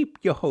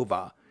keep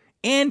Yehovah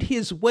and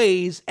his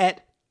ways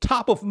at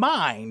top of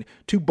mind,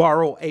 to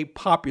borrow a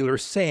popular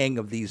saying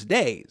of these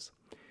days.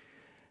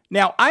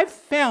 Now, I've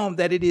found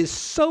that it is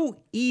so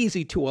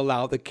easy to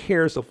allow the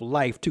cares of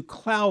life to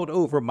cloud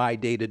over my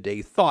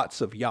day-to-day thoughts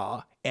of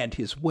Yah and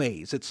his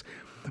ways. It's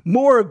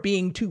more of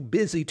being too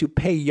busy to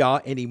pay Yah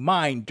any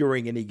mind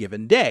during any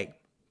given day.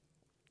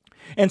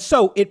 And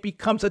so it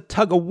becomes a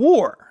tug of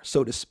war,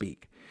 so to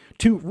speak,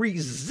 to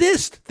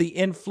resist the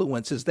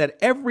influences that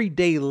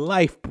everyday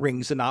life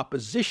brings in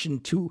opposition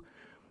to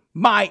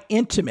our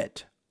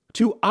intimate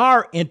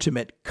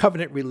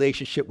covenant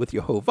relationship with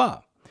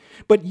Yehovah.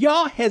 But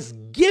Yah has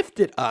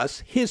gifted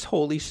us his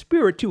Holy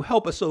Spirit to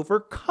help us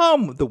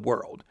overcome the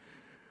world,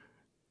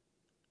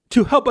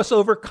 to help us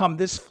overcome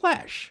this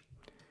flesh.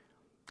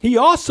 He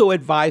also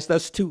advised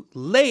us to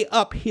lay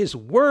up his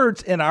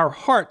words in our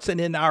hearts and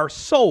in our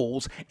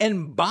souls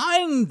and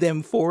bind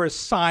them for a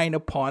sign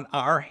upon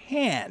our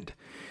hand,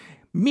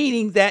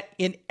 meaning that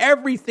in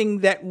everything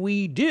that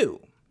we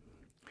do,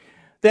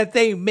 that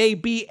they may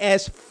be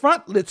as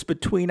frontlets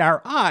between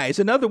our eyes.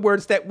 In other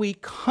words, that we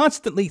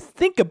constantly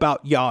think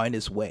about Yah and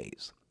his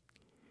ways,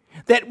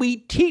 that we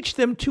teach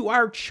them to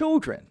our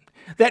children,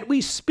 that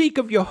we speak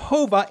of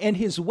Yehovah and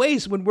his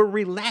ways when we're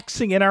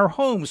relaxing in our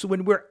homes,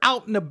 when we're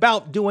out and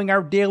about doing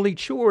our daily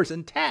chores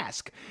and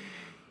tasks.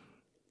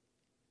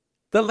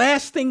 The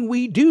last thing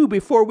we do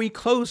before we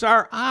close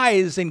our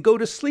eyes and go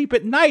to sleep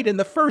at night, and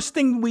the first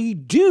thing we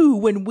do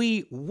when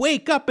we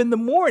wake up in the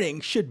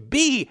morning, should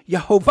be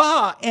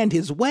Yehovah and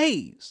his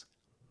ways.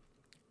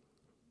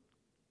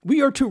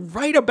 We are to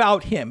write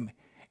about him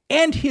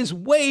and his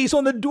ways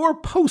on the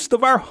doorpost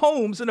of our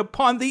homes and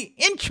upon the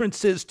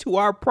entrances to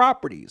our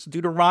properties.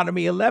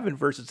 Deuteronomy 11,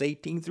 verses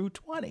 18 through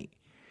 20.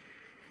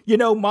 You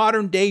know,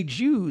 modern day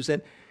Jews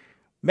and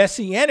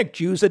Messianic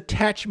Jews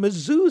attach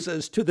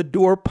mezuzahs to the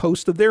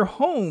doorpost of their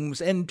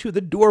homes and to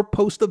the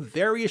doorpost of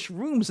various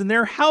rooms in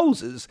their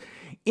houses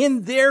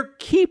in their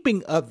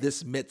keeping of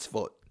this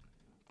mitzvot.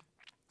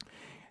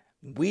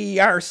 We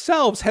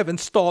ourselves have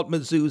installed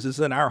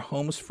mezuzahs in our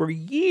homes for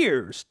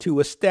years to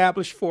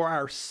establish for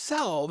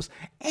ourselves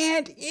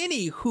and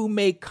any who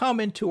may come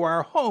into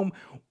our home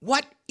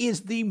what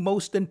is the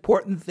most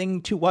important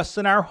thing to us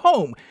in our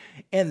home.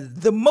 And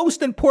the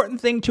most important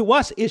thing to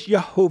us is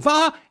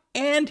Yehovah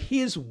and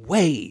his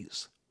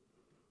ways.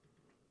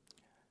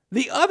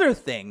 The other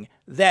thing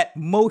that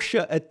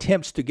Moshe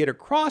attempts to get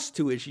across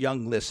to his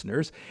young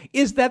listeners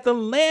is that the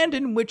land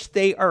in which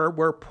they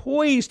were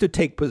poised to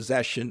take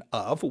possession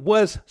of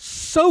was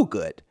so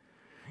good,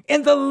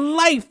 and the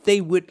life they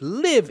would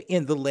live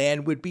in the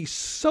land would be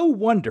so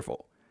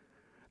wonderful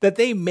that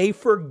they may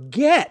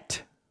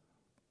forget,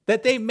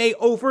 that they may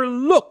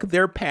overlook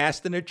their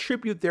past and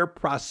attribute their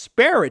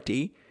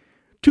prosperity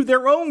to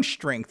their own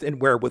strength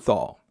and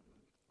wherewithal.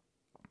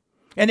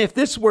 And if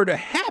this were to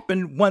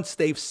happen once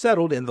they've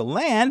settled in the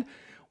land,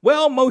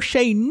 well,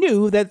 Moshe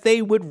knew that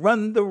they would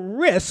run the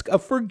risk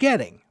of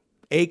forgetting,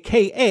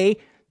 aka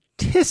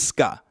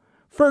Tiska,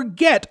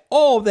 forget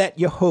all that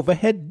Yehovah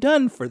had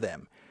done for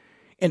them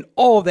and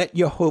all that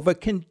Yehovah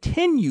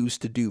continues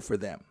to do for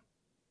them.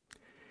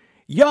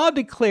 Yah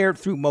declared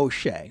through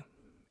Moshe,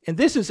 and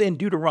this is in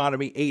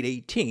Deuteronomy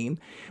 8:18,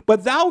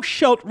 but thou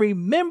shalt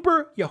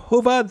remember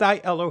Yehovah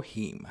thy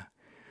Elohim,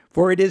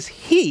 for it is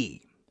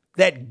he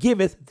that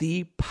giveth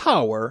thee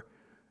power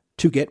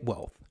to get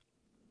wealth.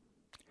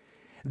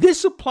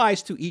 This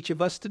applies to each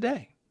of us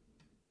today.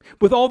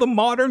 With all the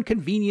modern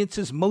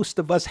conveniences most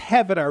of us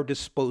have at our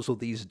disposal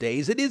these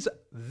days, it is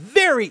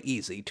very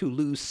easy to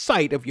lose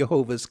sight of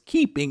Yehovah's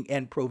keeping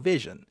and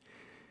provision.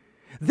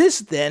 This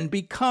then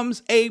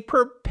becomes a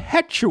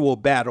perpetual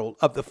battle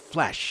of the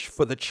flesh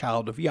for the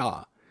child of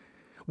Yah,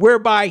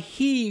 whereby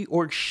he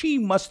or she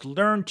must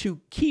learn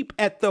to keep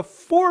at the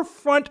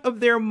forefront of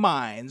their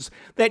minds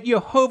that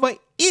Yehovah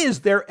is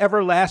their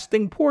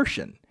everlasting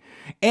portion,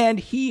 and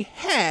he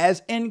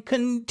has and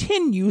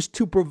continues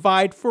to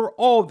provide for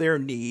all their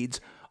needs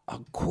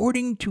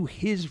according to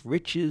his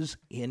riches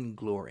in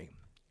glory.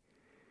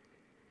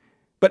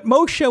 But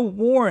Moshe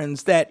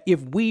warns that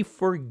if we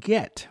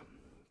forget,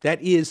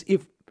 that is,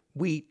 if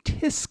we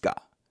tiska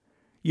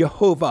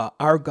Yehovah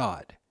our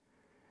God,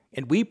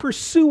 and we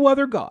pursue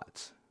other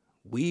gods,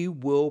 we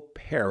will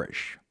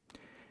perish.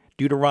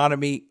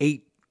 Deuteronomy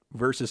 8,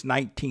 verses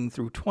 19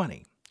 through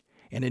 20.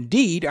 And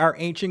indeed, our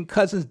ancient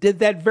cousins did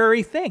that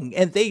very thing,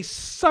 and they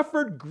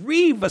suffered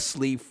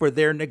grievously for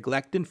their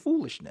neglect and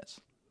foolishness.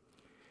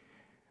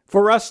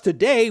 For us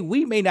today,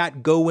 we may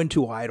not go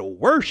into idol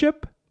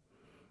worship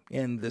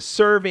and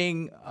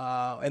serving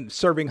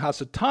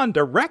Hasatan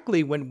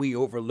directly when we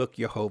overlook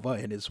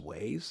Yehovah and his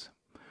ways.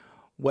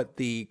 What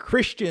the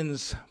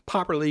Christians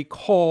popularly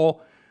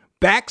call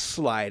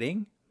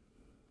backsliding,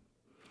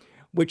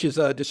 which is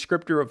a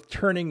descriptor of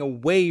turning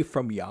away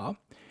from Yah,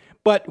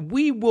 but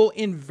we will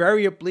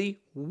invariably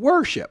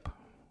worship,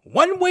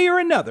 one way or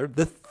another,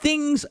 the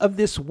things of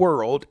this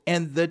world,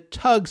 and the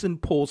tugs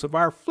and pulls of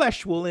our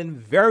flesh will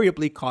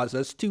invariably cause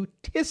us to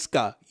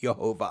tiska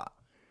Yehovah.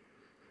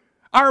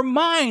 Our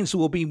minds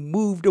will be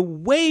moved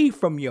away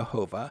from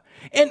Yehovah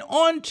and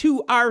onto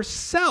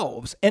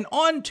ourselves and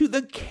onto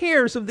the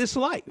cares of this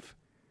life.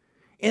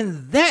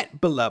 And that,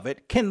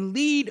 beloved, can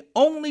lead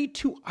only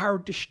to our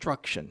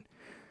destruction,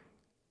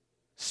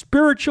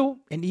 spiritual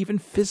and even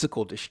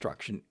physical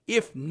destruction,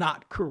 if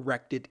not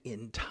corrected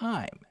in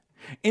time.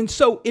 And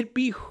so it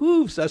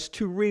behooves us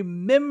to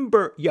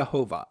remember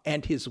Yehovah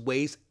and his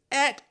ways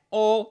at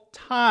all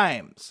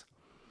times.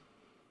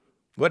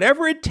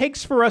 Whatever it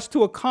takes for us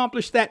to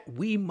accomplish that,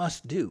 we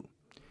must do.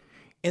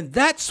 And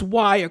that's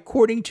why,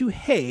 according to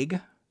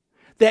Haig,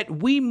 that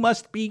we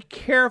must be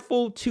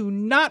careful to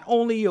not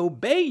only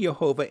obey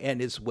Yehovah and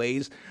his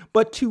ways,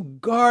 but to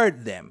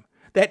guard them.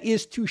 That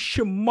is, to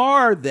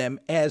shamar them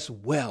as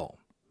well.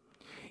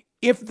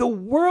 If the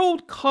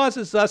world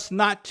causes us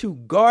not to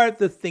guard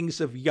the things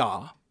of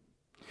Yah,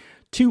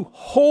 to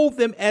hold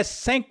them as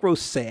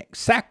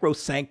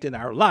sacrosanct in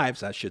our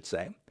lives, I should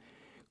say,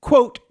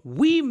 quote,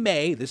 we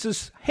may, this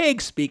is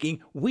Haig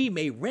speaking, we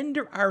may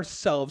render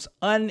ourselves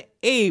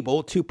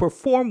unable to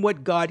perform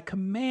what God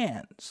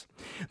commands.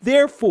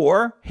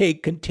 Therefore,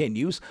 Haig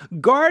continues,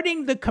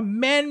 guarding the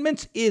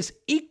commandments is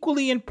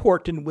equally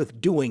important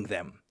with doing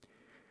them.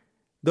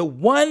 The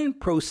one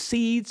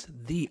precedes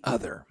the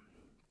other.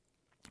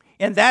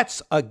 And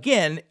that's,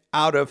 again,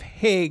 out of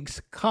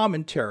Haig's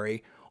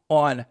commentary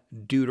on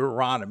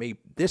Deuteronomy,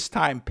 this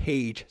time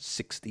page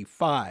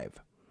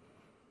 65.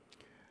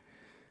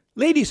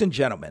 Ladies and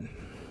gentlemen,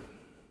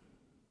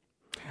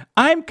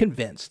 I'm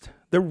convinced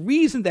the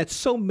reason that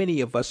so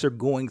many of us are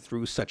going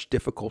through such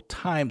difficult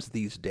times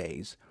these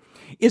days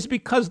is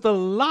because the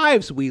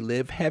lives we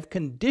live have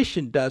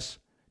conditioned us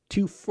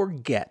to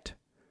forget,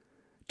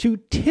 to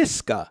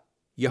tiska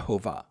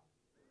Yehovah.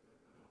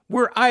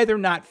 We're either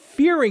not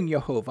fearing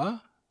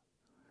Yehovah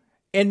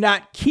and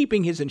not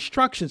keeping his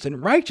instructions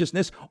in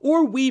righteousness,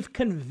 or we've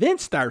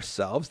convinced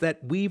ourselves that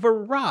we've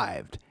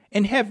arrived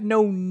and have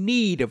no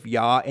need of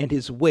Yah and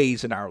his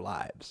ways in our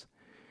lives.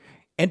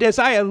 And as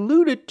I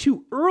alluded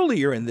to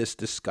earlier in this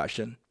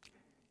discussion,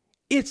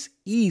 it's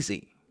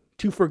easy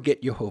to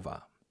forget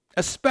Yehovah,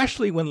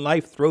 especially when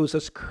life throws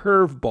us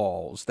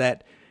curveballs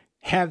that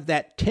have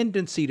that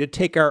tendency to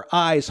take our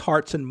eyes,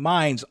 hearts, and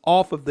minds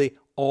off of the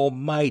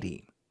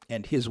Almighty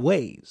and his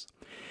ways.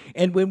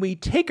 And when we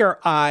take our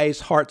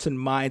eyes, hearts, and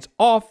minds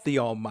off the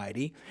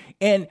Almighty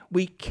and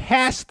we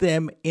cast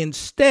them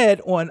instead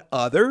on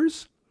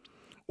others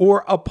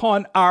or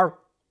upon our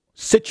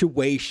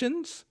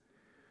situations,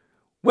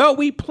 well,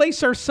 we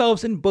place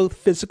ourselves in both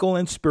physical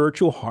and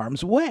spiritual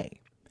harm's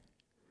way.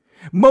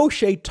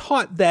 Moshe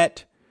taught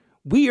that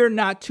we are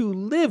not to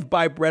live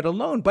by bread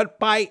alone, but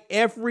by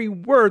every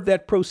word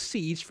that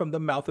proceeds from the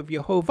mouth of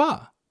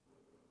Yehovah.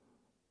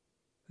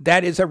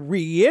 That is a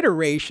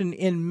reiteration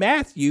in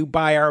Matthew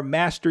by our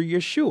Master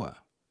Yeshua.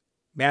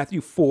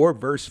 Matthew 4,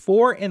 verse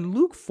 4, and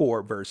Luke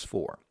 4, verse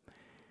 4.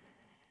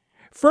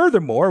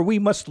 Furthermore, we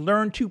must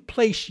learn to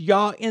place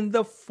Yah in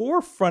the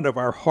forefront of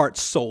our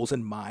hearts, souls,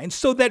 and minds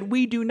so that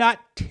we do not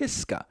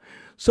tiska,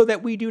 so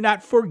that we do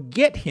not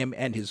forget him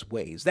and his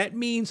ways. That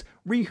means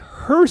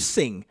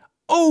rehearsing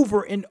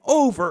over and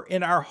over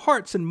in our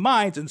hearts and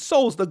minds and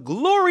souls the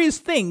glorious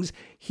things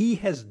he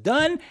has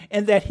done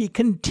and that he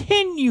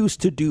continues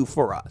to do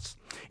for us.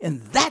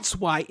 And that's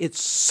why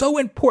it's so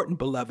important,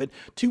 beloved,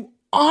 to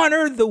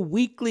honor the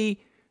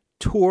weekly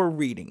Torah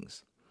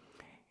readings.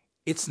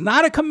 It's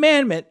not a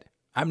commandment.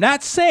 I'm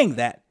not saying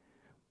that,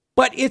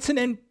 but it's an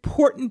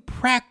important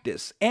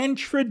practice and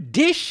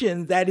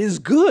tradition that is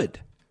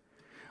good.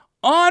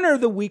 Honor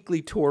the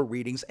weekly Torah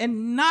readings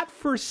and not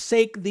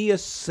forsake the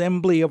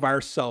assembly of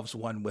ourselves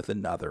one with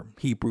another.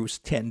 Hebrews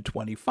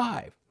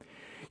 10:25.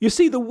 You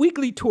see, the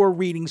weekly Torah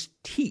readings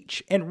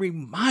teach and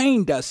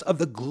remind us of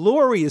the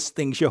glorious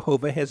things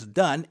Yehovah has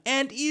done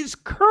and is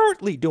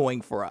currently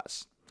doing for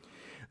us.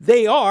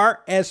 They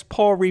are, as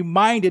Paul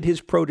reminded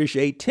his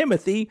protege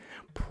Timothy,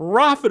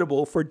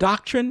 profitable for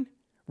doctrine,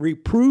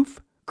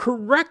 reproof,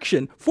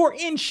 correction, for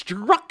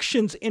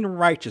instructions in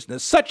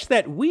righteousness, such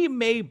that we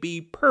may be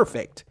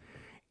perfect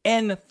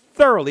and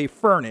thoroughly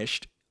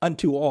furnished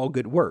unto all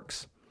good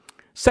works.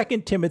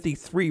 2 Timothy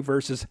 3,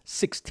 verses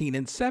 16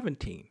 and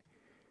 17.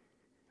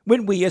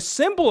 When we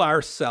assemble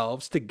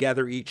ourselves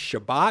together each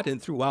Shabbat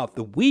and throughout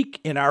the week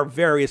in our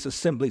various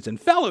assemblies and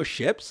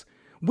fellowships,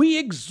 we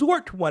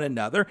exhort one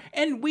another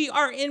and we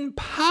are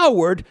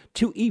empowered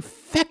to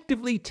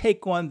effectively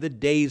take on the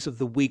days of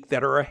the week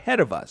that are ahead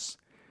of us.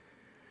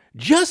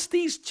 Just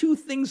these two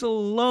things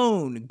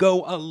alone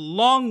go a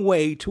long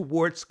way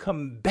towards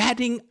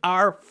combating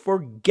our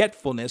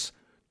forgetfulness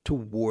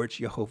towards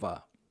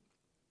Yehovah.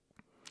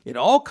 It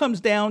all comes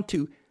down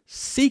to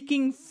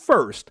seeking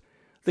first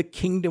the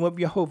kingdom of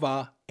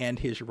Yehovah and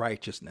his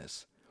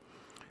righteousness.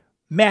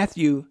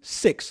 Matthew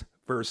 6,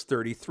 verse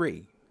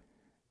 33.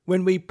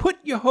 When we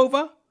put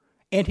Yehovah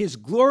and his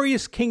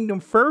glorious kingdom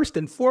first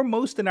and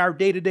foremost in our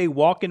day-to-day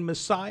walk in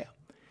Messiah,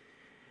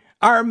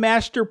 our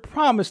Master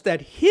promised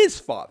that his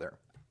Father,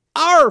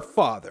 our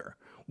Father,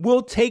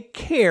 will take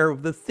care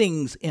of the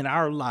things in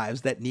our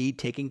lives that need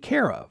taking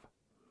care of.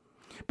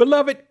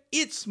 Beloved,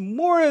 it's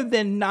more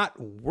than not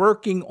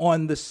working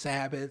on the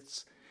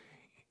Sabbaths.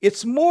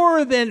 It's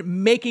more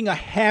than making a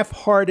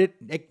half-hearted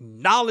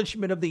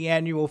acknowledgement of the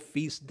annual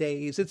feast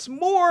days. It's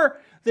more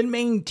than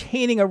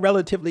maintaining a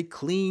relatively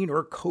clean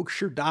or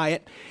kosher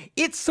diet.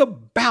 It's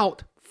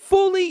about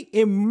fully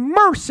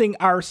immersing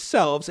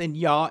ourselves in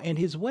Yah and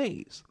his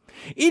ways.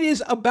 It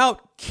is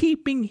about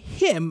keeping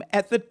him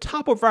at the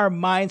top of our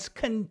minds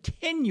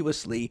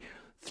continuously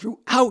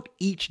throughout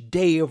each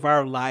day of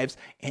our lives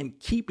and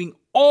keeping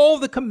all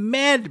the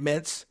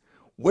commandments.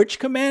 Which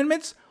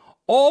commandments?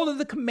 All of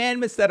the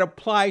commandments that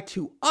apply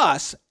to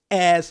us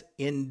as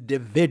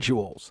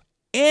individuals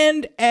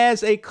and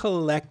as a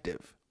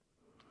collective.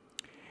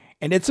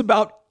 And it's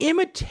about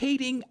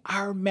imitating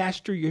our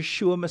Master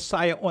Yeshua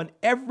Messiah on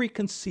every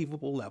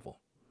conceivable level.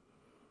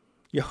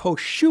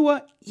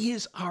 Yehoshua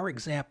is our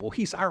example.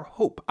 He's our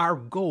hope, our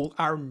goal,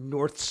 our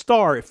North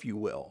Star, if you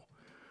will.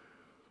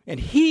 And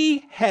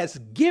he has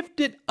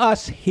gifted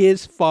us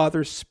his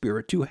Father's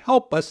Spirit to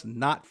help us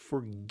not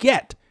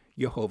forget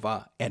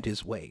Yehovah and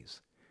his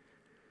ways.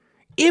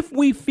 If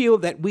we feel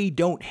that we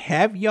don't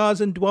have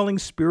Yah's indwelling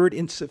spirit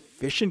in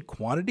sufficient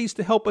quantities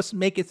to help us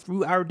make it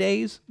through our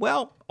days,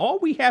 well, all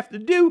we have to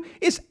do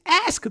is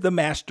ask the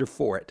Master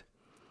for it.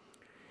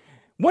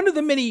 One of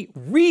the many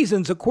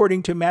reasons,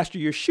 according to Master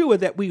Yeshua,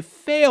 that we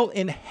fail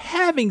in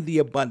having the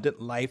abundant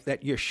life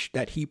that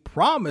he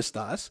promised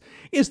us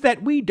is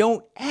that we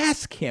don't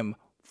ask him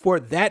for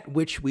that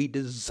which we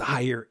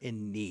desire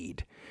and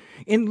need.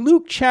 In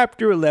Luke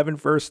chapter 11,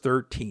 verse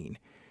 13,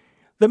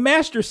 the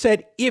Master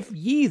said, "If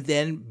ye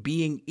then,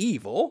 being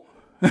evil,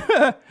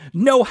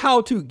 know how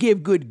to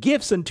give good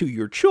gifts unto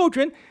your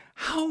children,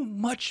 how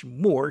much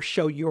more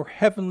shall your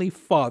heavenly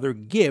Father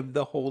give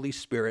the Holy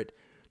Spirit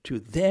to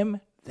them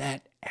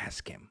that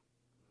ask him?"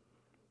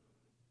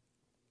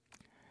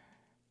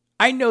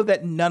 I know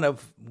that none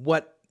of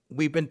what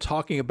we've been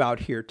talking about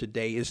here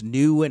today is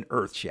new and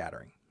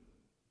earth-shattering.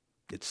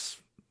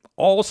 It's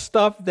all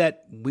stuff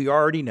that we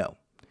already know.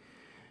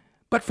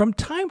 But from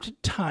time to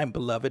time,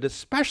 beloved,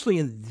 especially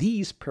in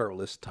these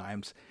perilous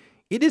times,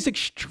 it is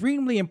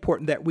extremely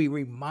important that we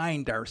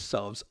remind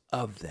ourselves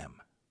of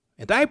them.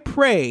 And I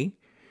pray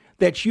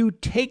that you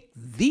take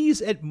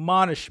these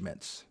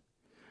admonishments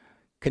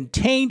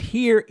contained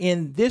here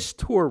in this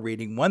Torah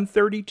reading,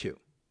 132,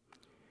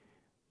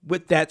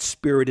 with that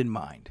spirit in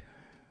mind.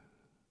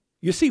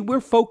 You see,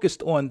 we're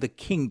focused on the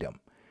kingdom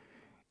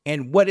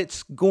and what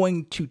it's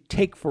going to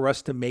take for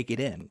us to make it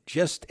in,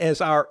 just as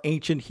our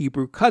ancient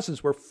Hebrew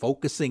cousins were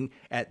focusing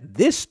at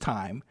this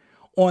time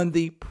on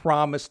the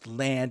promised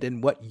land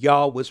and what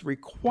Yah was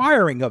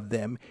requiring of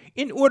them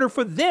in order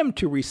for them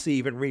to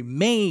receive and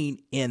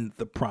remain in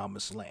the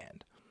promised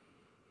land.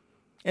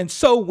 And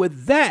so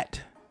with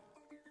that,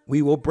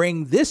 we will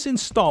bring this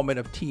installment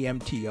of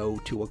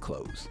TMTO to a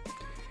close.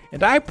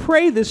 And I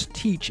pray this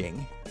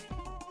teaching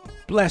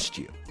blessed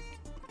you.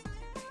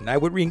 And I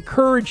would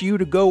encourage you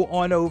to go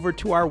on over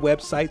to our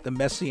website, the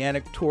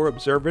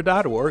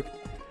MessianicTorahObserver.org,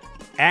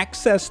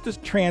 access the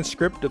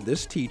transcript of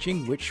this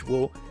teaching, which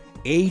will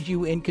aid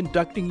you in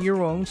conducting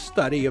your own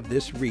study of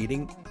this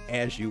reading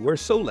as you are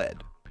so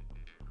led.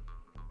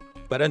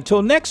 But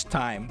until next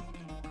time,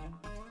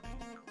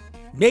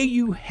 may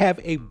you have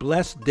a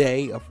blessed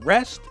day of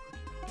rest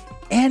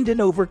and an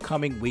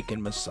overcoming week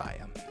in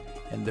Messiah.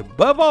 And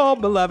above all,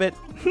 beloved,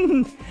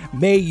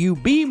 may you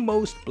be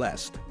most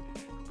blessed,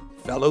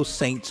 fellow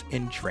saints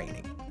in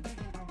training.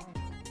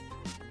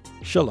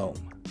 Shalom.